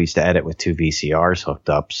 we used to edit with 2 VCRs hooked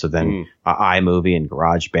up. So then iMovie and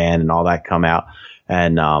GarageBand and all that come out.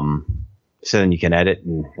 And, so then you can edit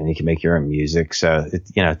and you can make your own music. So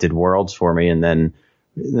it did worlds for me. And then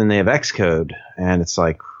they have Xcode, and it's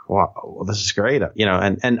like, wow, this is great.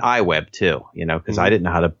 And iWeb too, because I didn't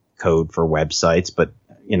know how to code for websites, but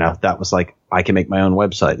that was like, I can make my own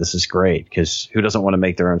website. This is great, because who doesn't want to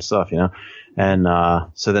make their own stuff, And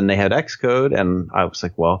so then they had Xcode, and I was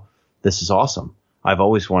like, well, this is awesome. I've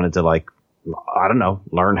always wanted to, like, I don't know,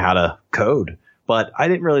 learn how to code. But I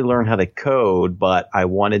didn't really learn how to code, but I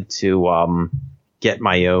wanted to get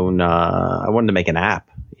my own I wanted to make an app,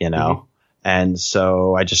 Mm-hmm. And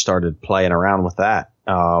so I just started playing around with that.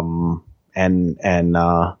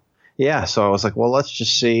 Yeah, so I was like, well, let's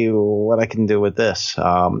just see what I can do with this.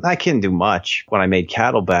 I can't do much. When I made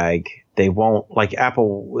Cattle Bag, they won't, like,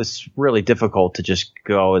 Apple was really difficult to just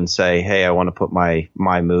go and say, hey, I want to put my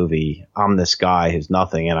movie. I'm this guy who's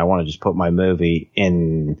nothing, and I want to just put my movie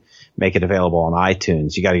in, make it available on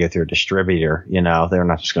iTunes. You got to go through a distributor, they're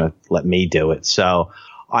not just going to let me do it. So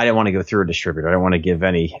I didn't want to go through a distributor. I didn't want to give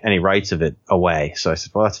any rights of it away. So I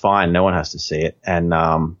said, well, that's fine. No one has to see it. And,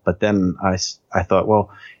 but then I thought,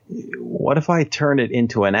 well, what if I turn it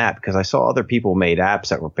into an app? Because I saw other people made apps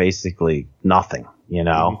that were basically nothing,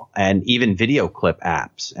 and even video clip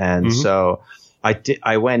apps. And so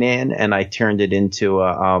I went in and I turned it into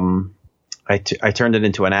I turned it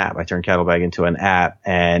into an app. I turned Cattle Bag into an app,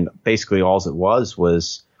 and basically all it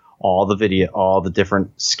was all the video, all the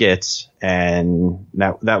different skits, and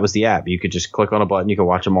that was the app. You could just click on a button, you could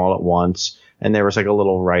watch them all at once, and there was like a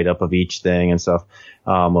little write up of each thing and stuff,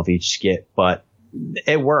 of each skit. But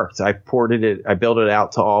it worked. I ported it. I built it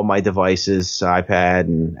out to all my devices, iPad,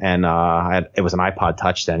 and it was an iPod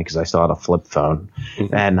Touch then, because I still had a flip phone,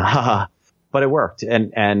 but it worked.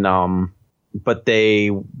 But they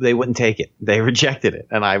wouldn't take it. They rejected it.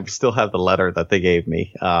 And I still have the letter that they gave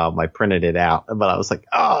me. I printed it out, but I was like,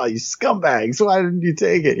 oh, you scumbags. Why didn't you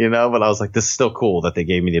take it? But I was like, this is still cool that they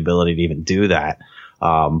gave me the ability to even do that.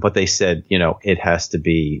 But they said, it has to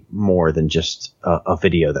be more than just a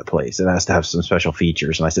video that plays. It has to have some special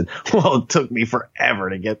features. And I said, well, it took me forever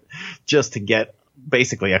to get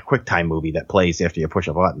basically a QuickTime movie that plays after you push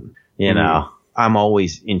a button. I'm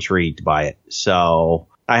always intrigued by it. So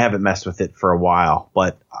I haven't messed with it for a while,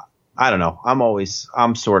 but I don't know.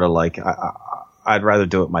 I'm sort of like, I'd rather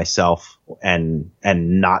do it myself and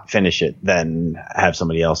not finish it than have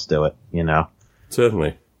somebody else do it,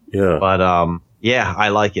 Certainly. Yeah. But, yeah, I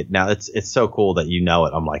like it. Now it's so cool that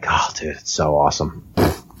it. I'm like, oh, dude, it's so awesome.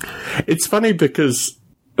 It's funny because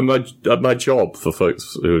my job, for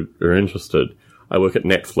folks who are interested, I work at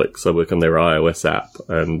Netflix. I work on their iOS app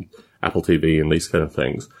and Apple TV and these kind of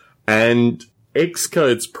things. And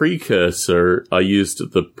Xcode's precursor I used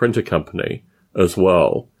at the printer company as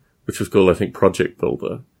well, which was called, I think, Project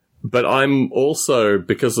Builder. But I'm also,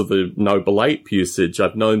 because of the Noble Ape usage,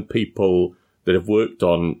 I've known people that have worked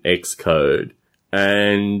on Xcode.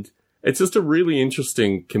 And it's just a really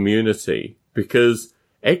interesting community because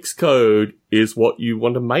Xcode is what you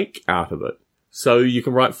want to make out of it. So you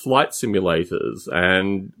can write flight simulators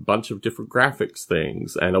and a bunch of different graphics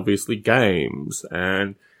things and obviously games.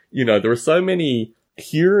 And, there are so many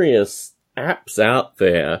curious apps out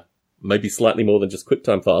there, maybe slightly more than just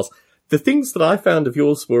QuickTime files. The things that I found of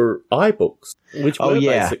yours were iBooks, which were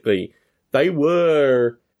basically, they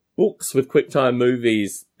were books with QuickTime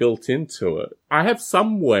movies built into it. I have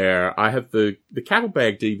the Cattle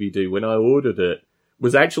Bag DVD, when I ordered it,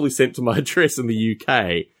 was actually sent to my address in the UK.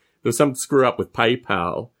 There was some screw up with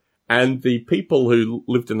PayPal, and the people who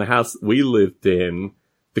lived in the house that we lived in,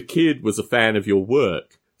 the kid was a fan of your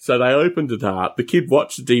work. So they opened it up. The kid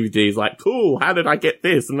watched the DVD. He's like, cool, how did I get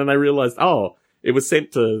this? And then I realized, it was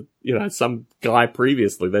sent to, some guy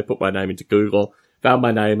previously. They put my name into Google, found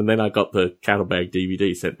my name, and then I got the Cattle Bag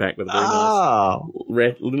DVD sent back with a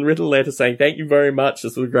very nice written letter saying, thank you very much.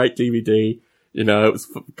 This was a great DVD. It was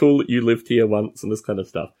cool that you lived here once and this kind of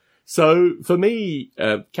stuff. So for me,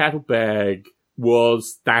 Cattle Bag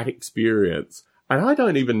was that experience. And I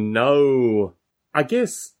don't even know, I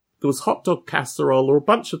guess there was hot dog casserole or a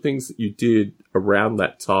bunch of things that you did around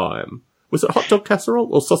that time. Was it hot dog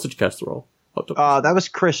casserole or sausage casserole? That was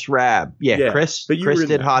Chris Rabb. Yeah. Chris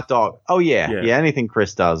did hot dog. Oh yeah. Anything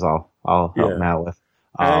Chris does, I'll help him out with.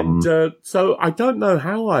 And so I don't know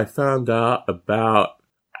how I found out about.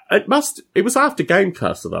 It was after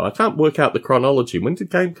Gamecaster though. I can't work out the chronology. When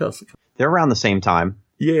did Gamecaster come? They're around the same time.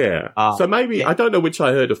 Yeah. So maybe I don't know which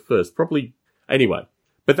I heard of first. Probably anyway.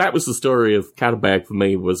 But that was the story of Cattle Bag for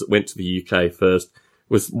me. Was it went to the UK first,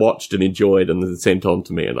 was watched and enjoyed, and then sent on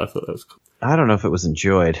to me, and I thought that was cool. I don't know if it was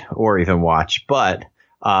enjoyed or even watched, but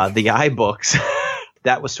the iBooks,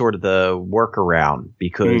 that was sort of the workaround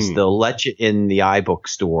because they'll let you in the iBook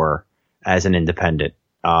store as an independent.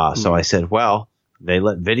 So I said, well, they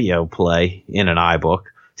let video play in an iBook.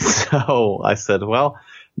 So I said, well,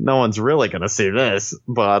 no one's really going to see this,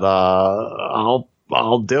 but I'll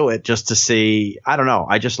I'll do it just to see. I don't know.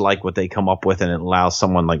 I just like what they come up with, and it allows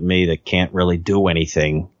someone like me that can't really do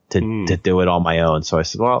anything to do it on my own. So I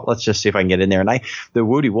said, well, let's just see if I can get in there. And the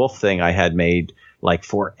Woody Wolf thing I had made like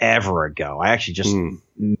forever ago. I actually just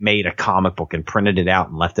made a comic book and printed it out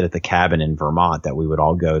and left it at the cabin in Vermont that we would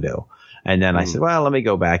all go to. And then I said, well, let me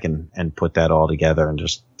go back and put that all together and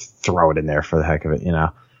just throw it in there for the heck of it,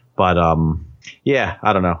 But, yeah,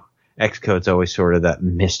 I don't know. Xcode's always sort of that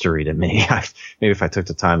mystery to me. Maybe if I took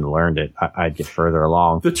the time to learn it, I'd get further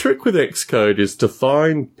along. The trick with Xcode is to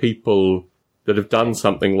find people that have done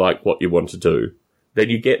something like what you want to do.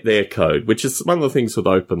 Then you get their code, which is one of the things with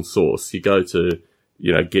open source. You go to,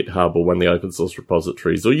 GitHub or one of the open source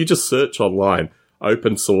repositories, or you just search online,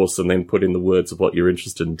 open source, and then put in the words of what you're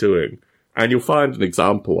interested in doing. And you'll find an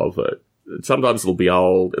example of it. Sometimes it'll be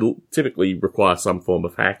old. It'll typically require some form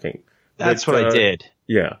of hacking. That's what I did.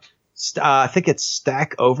 Yeah. I think it's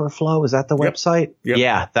Stack Overflow. Is that the website? Yep.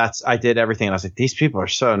 Yeah, I did everything. And I was like, these people are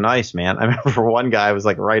so nice, man. I remember one guy was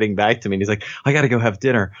like writing back to me and he's like, I got to go have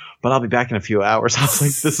dinner, but I'll be back in a few hours. I was like,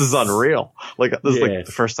 this is unreal. Like, this is like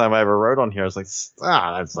the first time I ever wrote on here. I was like,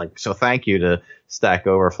 that's like, so thank you to Stack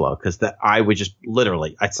Overflow. Cause I would just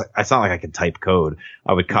literally, it's not like I could type code.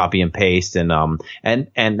 I would copy and paste and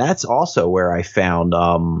that's also where I found,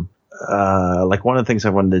 like one of the things I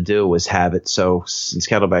wanted to do was have it so since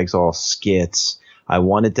Kettlebag's all skits, I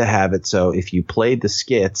wanted to have it so if you played the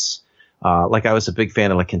skits, like I was a big fan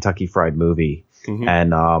of like Kentucky Fried Movie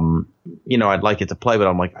and, I'd like it to play, but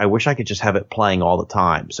I'm like, I wish I could just have it playing all the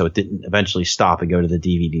time. So it didn't eventually stop and go to the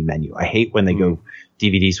DVD menu. I hate when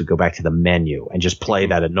DVDs would go back to the menu and just play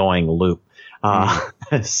that annoying loop.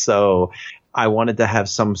 So I wanted to have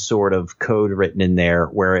some sort of code written in there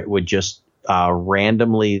where it would just,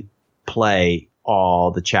 randomly play all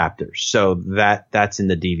the chapters. So that's in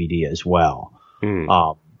the DVD as well.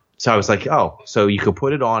 So I was like, so you could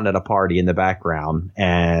put it on at a party in the background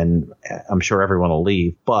and I'm sure everyone will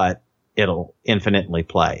leave, but it'll infinitely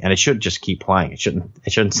play and it should just keep playing. It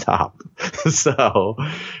shouldn't stop. So,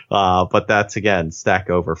 but that's again, Stack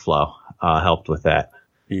Overflow, helped with that.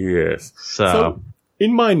 Yes. So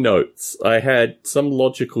in my notes, I had some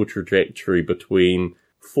logical trajectory between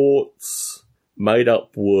forts, made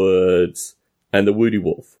up words, and the Woody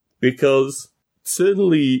Wolf. Because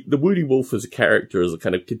certainly the Woody Wolf as a character is a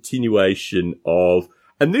kind of continuation of,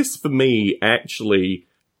 and this for me actually,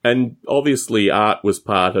 and obviously art was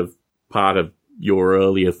part of your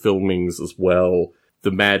earlier filmings as well,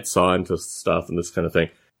 the mad scientist stuff and this kind of thing.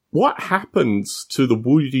 What happens to the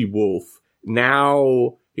Woody Wolf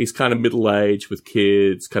now? He's kind of middle-aged with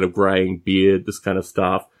kids, kind of graying beard, this kind of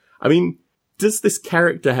stuff. I mean, does this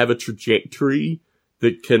character have a trajectory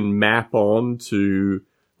that can map on to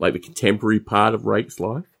like the contemporary part of Rake's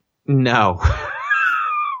life? No,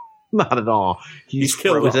 not at all. He's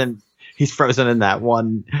frozen. He's frozen in that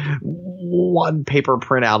one paper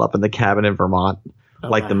printout up in the cabin in Vermont,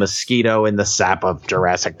 like the mosquito in the sap of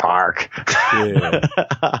Jurassic Park. Yeah.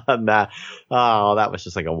 that was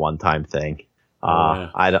just like a one-time thing.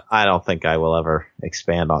 I don't think I will ever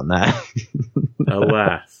expand on that.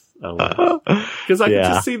 Alas. Because I can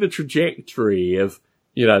just see the trajectory of,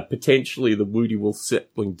 potentially the Woody Wolf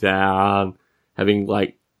settling down, having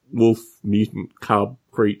like wolf mutant cub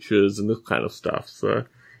creatures and this kind of stuff. So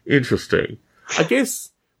interesting. I guess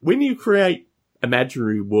when you create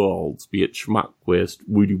imaginary worlds, be it Schmuck Quest,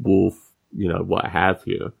 Woody Wolf, what have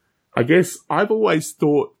you, I guess I've always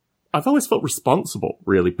felt responsible,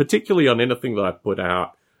 really, particularly on anything that I put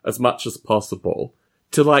out as much as possible,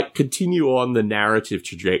 to like continue on the narrative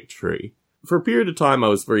trajectory. For a period of time, I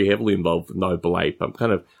was very heavily involved with Noble Ape.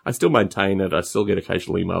 I still maintain it. I still get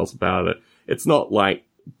occasional emails about it. It's not like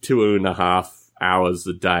 2.5 hours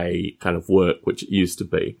a day kind of work, which it used to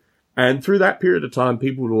be. And through that period of time,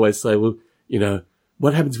 people would always say, well,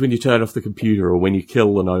 what happens when you turn off the computer or when you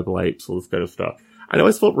kill the Noble Apes or this kind of stuff? And I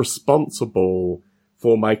always felt responsible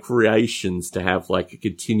for my creations to have like a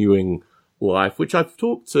continuing life, which I've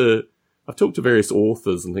talked to various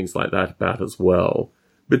authors and things like that about as well.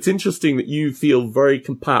 But it's interesting that you feel very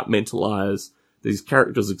compartmentalized. These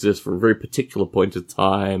characters exist for a very particular point of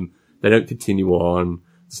time. They don't continue on.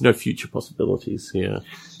 There's no future possibilities here.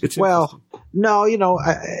 No,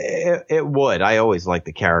 it would. I always liked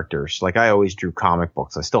the characters. Like I always drew comic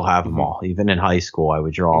books. I still have them all. Even in high school, I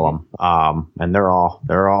would draw them. And they're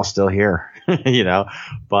all still here,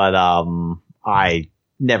 but, I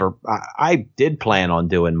did plan on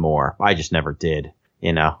doing more. I just never did,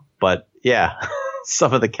 but yeah,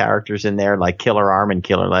 some of the characters in there, like Killer Arm and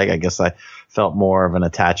Killer Leg, I guess I felt more of an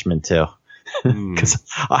attachment to because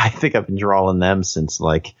I think I've been drawing them since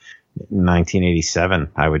like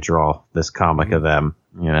 1987, I would draw this comic of them,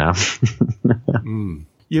 you know.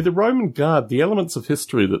 Yeah, the Roman Guard, the elements of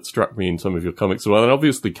history that struck me in some of your comics as well, and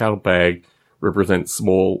obviously Cattlebag represents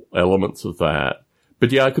small elements of that.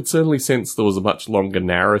 But yeah, I could certainly sense there was a much longer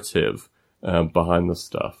narrative behind this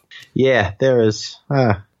stuff. Yeah, there is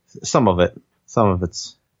some of it. Some of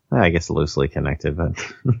it's, I guess, loosely connected,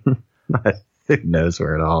 but who knows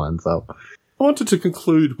where it all ends up. I wanted to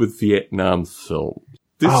conclude with Vietnam film.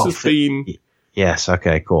 Yes,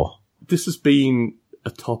 okay, cool. This has been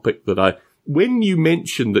a topic that when you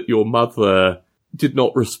mentioned that your mother did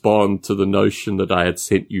not respond to the notion that I had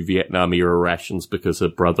sent you Vietnam-era rations because her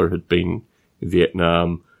brother had been in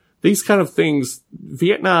Vietnam, these kind of things,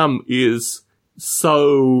 Vietnam is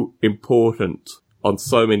so important on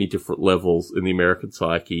so many different levels in the American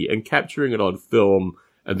psyche, and capturing it on film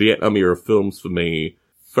and Vietnam-era films for me,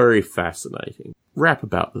 very fascinating. Rap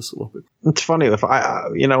about this a little bit. It's funny, if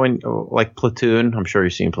when, like Platoon, I'm sure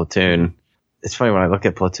you've seen Platoon. It's funny when I look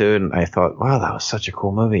at Platoon, I thought, wow, that was such a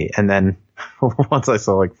cool movie. And then once I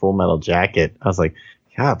saw like Full Metal Jacket, I was like,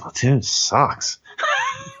 God, Platoon sucks.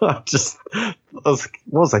 What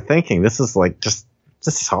was I thinking? This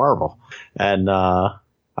is horrible. And,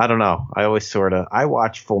 I don't know. I always I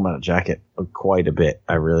watch Full Metal Jacket quite a bit.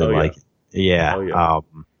 I really like it. Yeah. Oh, yeah.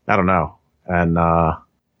 I don't know. And,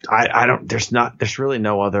 there's really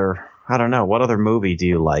no other, I don't know. What other movie do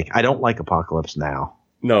you like? I don't like Apocalypse Now.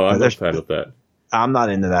 No, I'm not a fan of that. I'm not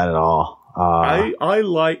into that at all. I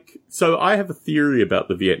have a theory about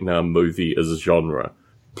the Vietnam movie as a genre.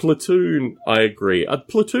 Platoon, I agree.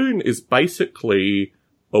 Platoon is basically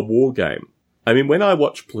a war game. I mean, when I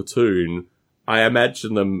watch Platoon, I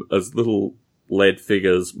imagine them as little lead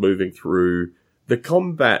figures moving through. The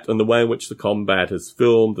combat and the way in which the combat is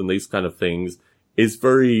filmed and these kind of things is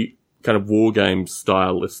very kind of war game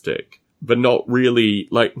stylistic, but not really,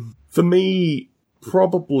 like, for me,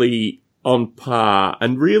 probably on par.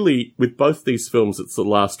 And really, with both these films, it's the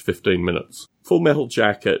last 15 minutes. Full Metal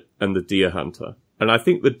Jacket and The Deer Hunter. And I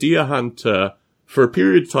think The Deer Hunter, for a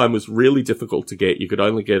period of time, was really difficult to get. You could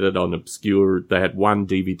only get it on obscure, they had one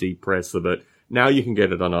DVD press of it. Now you can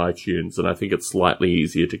get it on iTunes, and I think it's slightly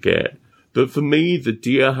easier to get. But for me, The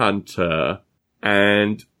Deer Hunter,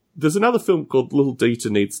 and there's another film called Little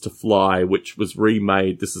Dieter Needs to Fly, which was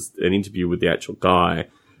remade. This is an interview with the actual guy,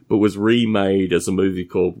 but was remade as a movie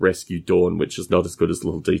called Rescue Dawn, which is not as good as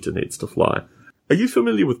Little Dieter Needs to Fly. Are you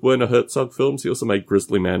familiar with Werner Herzog films? He also made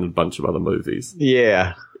Grizzly Man and a bunch of other movies.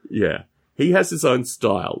 Yeah. Yeah. He has his own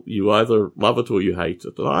style. You either love it or you hate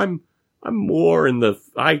it. And I'm more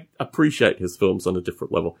I appreciate his films on a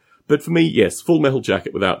different level. But for me, yes, Full Metal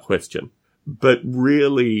Jacket without question. But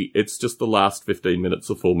really, it's just the last 15 minutes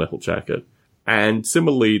of Full Metal Jacket. And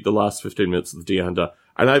similarly, the last 15 minutes of The Deer Hunter.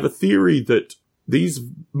 And I have a theory that these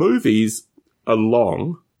movies are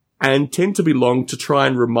long and tend to be long to try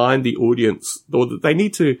and remind the audience, or that they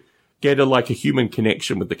need to get a human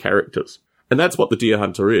connection with the characters. And that's what The Deer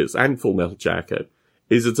Hunter is, and Full Metal Jacket,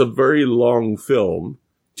 is it's a very long film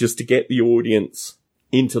just to get the audience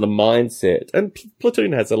into the mindset. And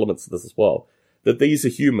Platoon has elements of this as well, that these are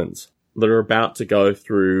humans that are about to go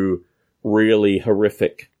through really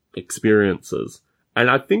horrific experiences.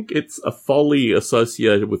 And I think it's a folly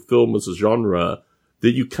associated with film as a genre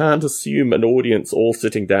that you can't assume an audience all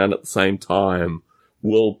sitting down at the same time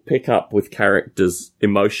will pick up with characters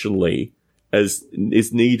emotionally as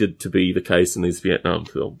is needed to be the case in these Vietnam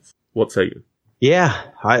films. What say you? Yeah,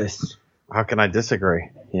 how can I disagree?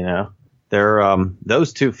 You know, they're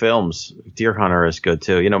those two films. Deer Hunter is good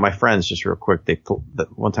too. You know, my friends, just real quick,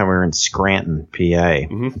 one time we were in Scranton, PA,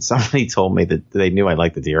 and somebody told me that they knew I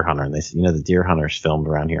liked the Deer Hunter, and they said, you know, the Deer Hunter's filmed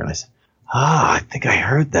around here, and I said, I think I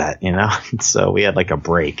heard that, you know. So we had like a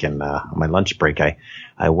break, and on my lunch break,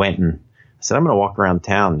 I went and I said, I'm going to walk around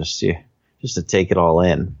town just to take it all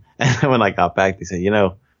in. And then when I got back, they said, you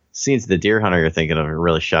know, scenes of the Deer Hunter you're thinking of are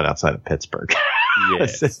really shot outside of Pittsburgh.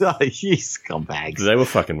 Yes. I said, oh, you scumbags. They were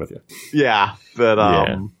fucking with you. Yeah,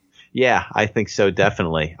 but yeah, I think so,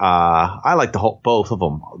 definitely. I like both of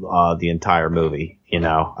them, the entire movie. You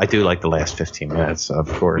know, I do like the last 15 minutes, of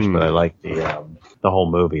course, but I like the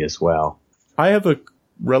whole movie as well. I have a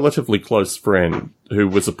relatively close friend who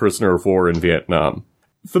was a prisoner of war in Vietnam.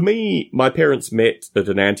 For me, my parents met at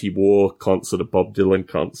an anti-war concert, a Bob Dylan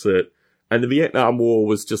concert, and the Vietnam War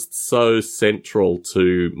was just so central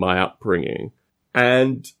to my upbringing.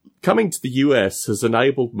 And coming to the US has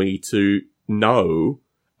enabled me to know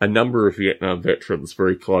a number of Vietnam veterans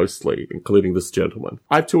very closely, including this gentleman.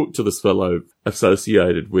 I've talked to this fellow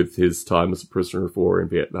associated with his time as a prisoner of war in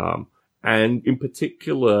Vietnam, and in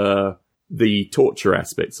particular, the torture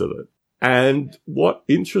aspects of it. And what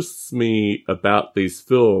interests me about these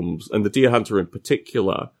films, and The Deer Hunter in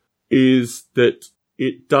particular, is that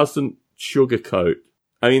it doesn't sugarcoat.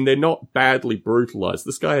 I mean, they're not badly brutalized.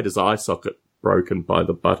 This guy had his eye socket broken by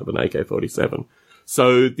the butt of an AK-47.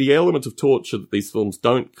 So the element of torture that these films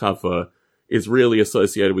don't cover is really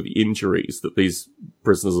associated with the injuries that these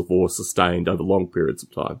prisoners of war sustained over long periods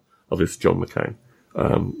of time. Obviously, John McCain,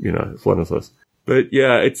 it's one of those. But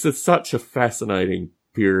yeah, it's such a fascinating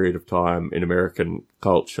period of time in American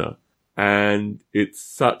culture. And it's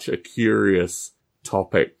such a curious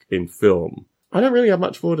topic in film. I don't really have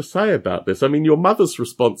much more to say about this. I mean, your mother's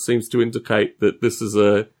response seems to indicate that this is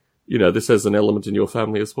this has an element in your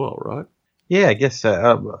family as well, right? Yeah, I guess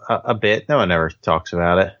a bit. No one ever talks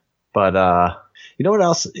about it. But you know what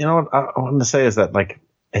else? You know what I wanted to say is that, like,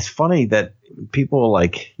 it's funny that people,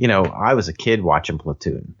 like, I was a kid watching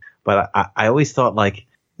Platoon, but I always thought, like,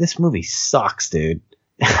 this movie sucks, dude.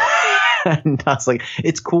 And I was like,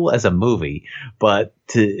 it's cool as a movie, but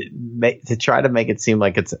to try to make it seem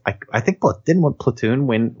like it's, I think didn't Platoon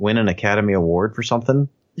win an Academy Award for something?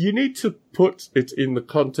 You need to put it in the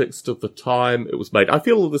context of the time it was made. I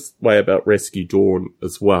feel this way about Rescue Dawn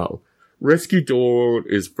as well. Rescue Dawn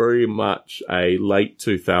is very much a late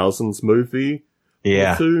 2000s movie.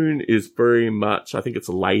 Yeah. Platoon is very much, I think it's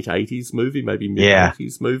a late 80s movie, maybe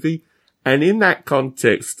mid-80s movie. And in that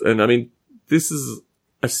context, and I mean, this is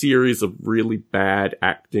a series of really bad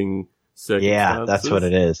acting circumstances. Yeah, that's what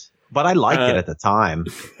it is. But I liked it at the time.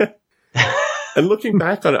 And looking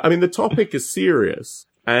back on it, I mean, the topic is serious,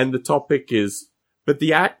 and the topic is, but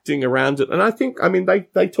the acting around it, and I think, I mean,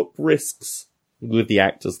 they took risks with the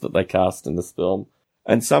actors that they cast in this film,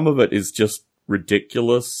 and some of it is just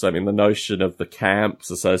ridiculous. I mean, the notion of the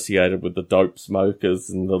camps associated with the dope smokers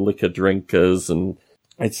and the liquor drinkers, and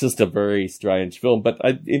it's just a very strange film. But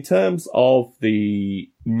in terms of the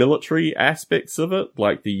military aspects of it,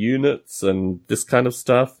 like the units and this kind of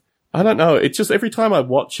stuff, I don't know. It just, every time I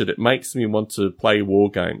watch it, it makes me want to play war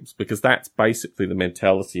games, because that's basically the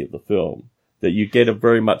mentality of the film, that you get a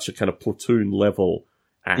very much a kind of Platoon level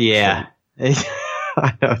action. Yeah.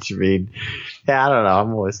 I know what you mean. Yeah, I don't know.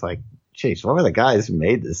 I'm always like, geez, what were the guys who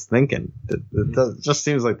made this thinking? It just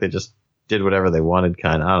seems like they just did whatever they wanted,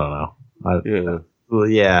 kind of. I don't know. Well,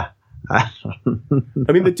 yeah. I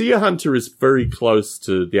mean, The Deer Hunter is very close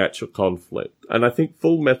to the actual conflict. And I think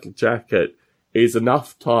Full Metal Jacket is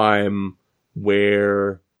enough time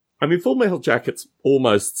where, I mean, Full Metal Jacket's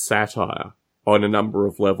almost satire on a number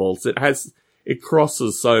of levels. It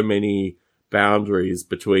crosses so many boundaries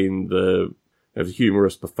between the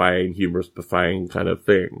humorous profane kind of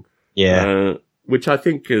thing. Yeah. Which I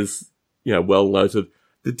think is, well noted.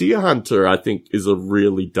 The Deer Hunter, I think, is a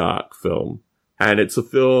really dark film. And it's a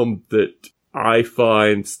film that I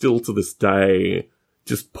find still to this day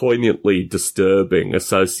just poignantly disturbing,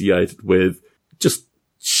 associated with just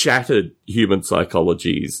shattered human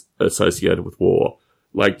psychologies associated with war.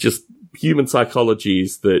 Like, just human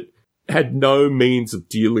psychologies that had no means of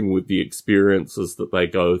dealing with the experiences that they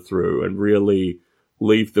go through, and really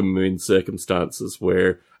leave them in circumstances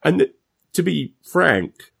where, and to be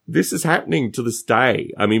frank, this is happening to this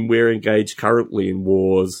day. I mean, we're engaged currently in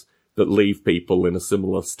wars that leave people in a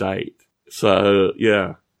similar state. So,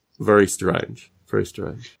 yeah, very strange. Very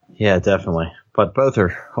strange. Yeah, definitely. But both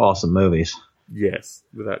are awesome movies. Yes,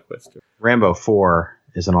 without question. Rambo 4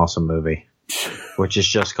 is an awesome movie, which is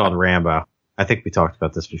just called Rambo. I think we talked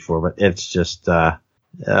about this before, but it's just,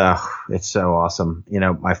 it's so awesome.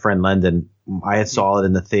 My friend Lyndon, I saw it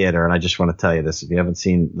in the theater, and I just want to tell you this. If you haven't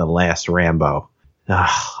seen the last Rambo,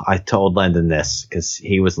 I told Lyndon this because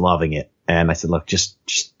he was loving it. And I said, look, just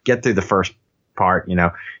get through the first part.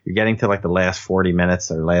 You're getting to like the last 40 minutes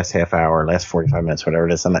or last half hour, last 45 minutes, whatever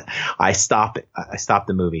it is. And I stopped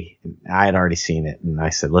the movie. I had already seen it. And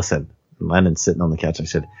I said, listen, and Lyndon's sitting on the couch. I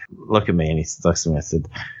said, look at me. And he looks at me. I said,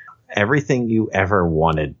 everything you ever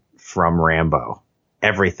wanted from Rambo,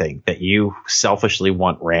 everything that you selfishly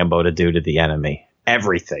want Rambo to do to the enemy,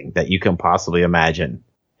 everything that you can possibly imagine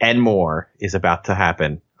and more is about to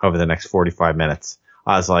happen over the next 45 minutes.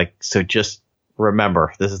 I was like, so just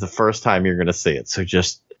remember, this is the first time you're going to see it. So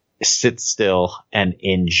just sit still and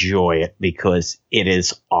enjoy it, because it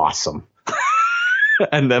is awesome.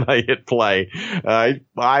 And then I hit play.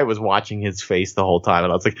 I was watching his face the whole time,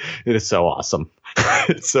 and I was like, it is so awesome.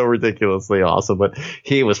 It's so ridiculously awesome. But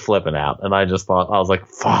he was flipping out, and I just thought, I was like,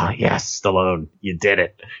 oh, yes, Stallone, you did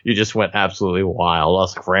it. You just went absolutely wild. I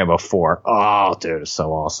was like, Rambo 4. Oh, dude, it's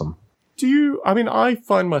so awesome. I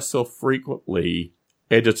find myself frequently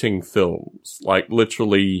editing films, like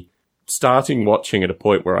literally starting watching at a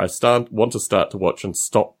point where I want to start to watch and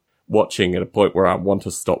stop watching at a point where I want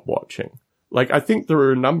to stop watching. Like, I think there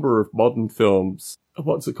are a number of modern films.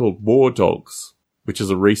 What's it called? War Dogs, which is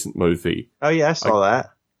a recent movie. Oh, yeah, I saw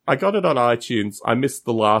that. I got it on iTunes. I missed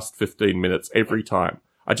the last 15 minutes every time.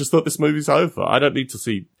 I just thought this movie's over. I don't need to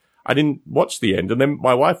see... I didn't watch the end. And then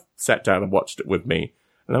my wife sat down and watched it with me.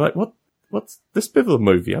 And I'm like, what's this bit of the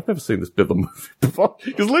movie? I've never seen this bit of the movie before.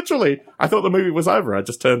 Because literally, I thought the movie was over. I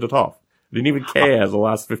just turned it off. I didn't even care the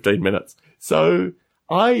last 15 minutes. So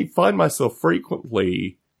I find myself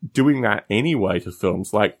frequently doing that anyway to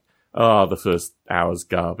films. Like, the first hour's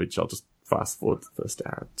garbage. I'll just fast forward to the first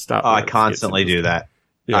hour. I constantly do that.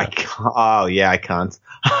 Yeah. I can't.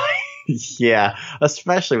 Yeah,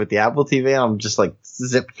 especially with the Apple TV, I'm just like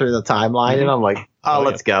zip through the timeline and I'm like,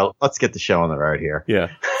 let's go. Let's get the show on the road here. Yeah.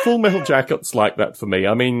 Full Metal Jacket's like that for me.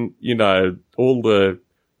 I mean, you know, all the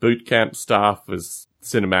boot camp stuff is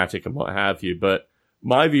cinematic and what have you, but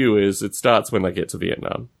my view is it starts when they get to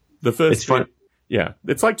Vietnam. The first It's fun. Yeah.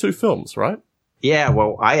 It's like two films, right? Yeah,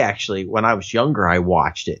 well, I actually, when I was younger, I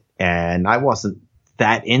watched it and I wasn't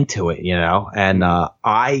that into it, you know, and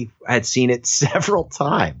I had seen it several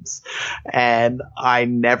times and I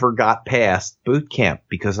never got past boot camp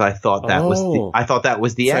because I thought that was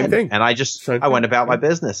the end. Thing. And I went about my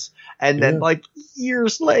business. And then like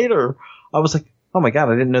years later, I was like, oh my God,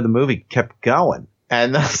 I didn't know the movie kept going.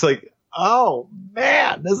 And I was like, oh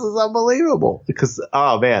man, this is unbelievable because,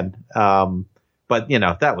 oh man. But you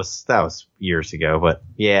know, that was years ago, but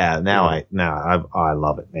yeah, now I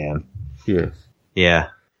love it, man. Yeah. Yeah.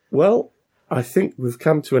 Well, I think we've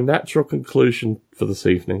come to a natural conclusion for this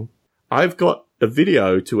evening. I've got a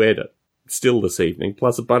video to edit still this evening,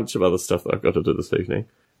 plus a bunch of other stuff that I've got to do this evening.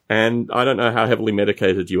 And I don't know how heavily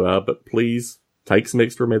medicated you are, but please take some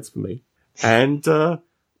extra meds for me. And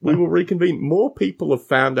we will reconvene. More people have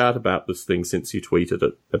found out about this thing since you tweeted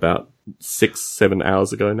it about 6-7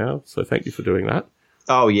 hours ago now. So thank you for doing that.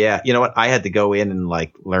 Oh, yeah. You know what? I had to go in and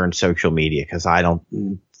like learn social media because I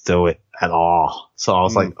don't do it at all. So I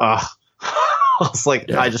was like, I was like,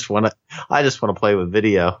 I just want to play with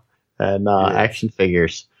video and action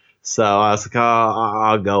figures. So I was like,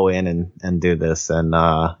 I'll go in and do this. And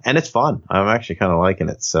it's fun. I'm actually kind of liking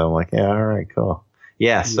it. So I'm like, yeah, all right, cool.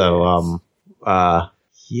 Yeah. So,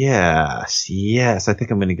 yes. I think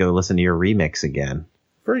I'm going to go listen to your remix again.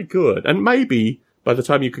 Very good. And maybe by the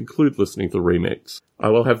time you conclude listening to the remix, I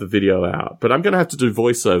will have the video out, but I'm going to have to do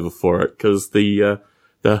voiceover for it because the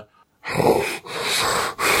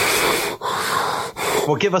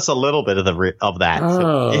well, give us a little bit of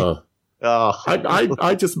that.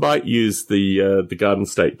 I just might use the Garden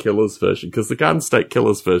State Killers version because the Garden State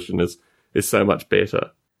Killers version is so much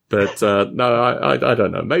better. But no, I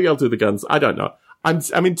don't know. Maybe I'll do the guns. I don't know.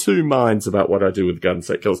 I'm in two minds about what I do with Garden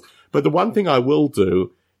State Killers. But the one thing I will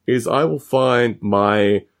do is I will find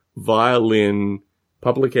my violin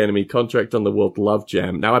Public Enemy Contract on the World Love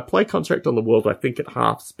Jam. Now I play Contract on the World, I think, at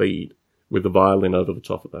half speed with the violin over the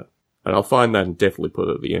top of that. And I'll find that and definitely put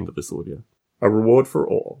it at the end of this audio. A reward for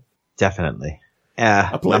all. Definitely.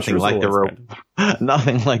 Nothing like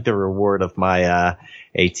the reward of my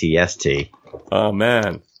ATST. Oh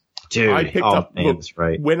man. Dude, I picked up, that's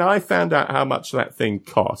right. When I found out how much that thing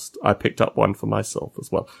cost, I picked up one for myself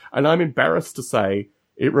as well. And I'm embarrassed to say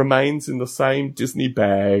it remains in the same Disney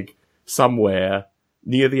bag somewhere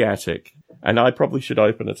near the attic. And I probably should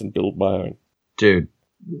open it and build my own. Dude,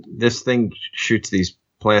 this thing shoots these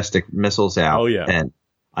plastic missiles out. Oh, yeah. And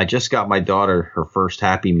I just got my daughter her first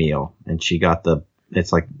Happy Meal, and she got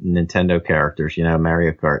it's like Nintendo characters, you know,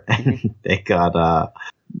 Mario Kart. And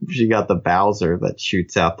she got the Bowser that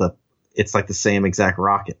shoots out it's like the same exact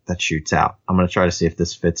rocket that shoots out. I'm going to try to see if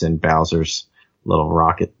this fits in Bowser's little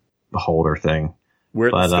rocket holder thing. We're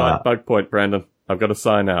at the Skype bug point, Brandon. I've got to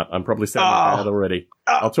sign out. I'm probably sounding bad already.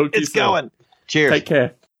 I'll talk to you soon. It's going. Cheers. Take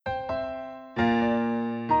care.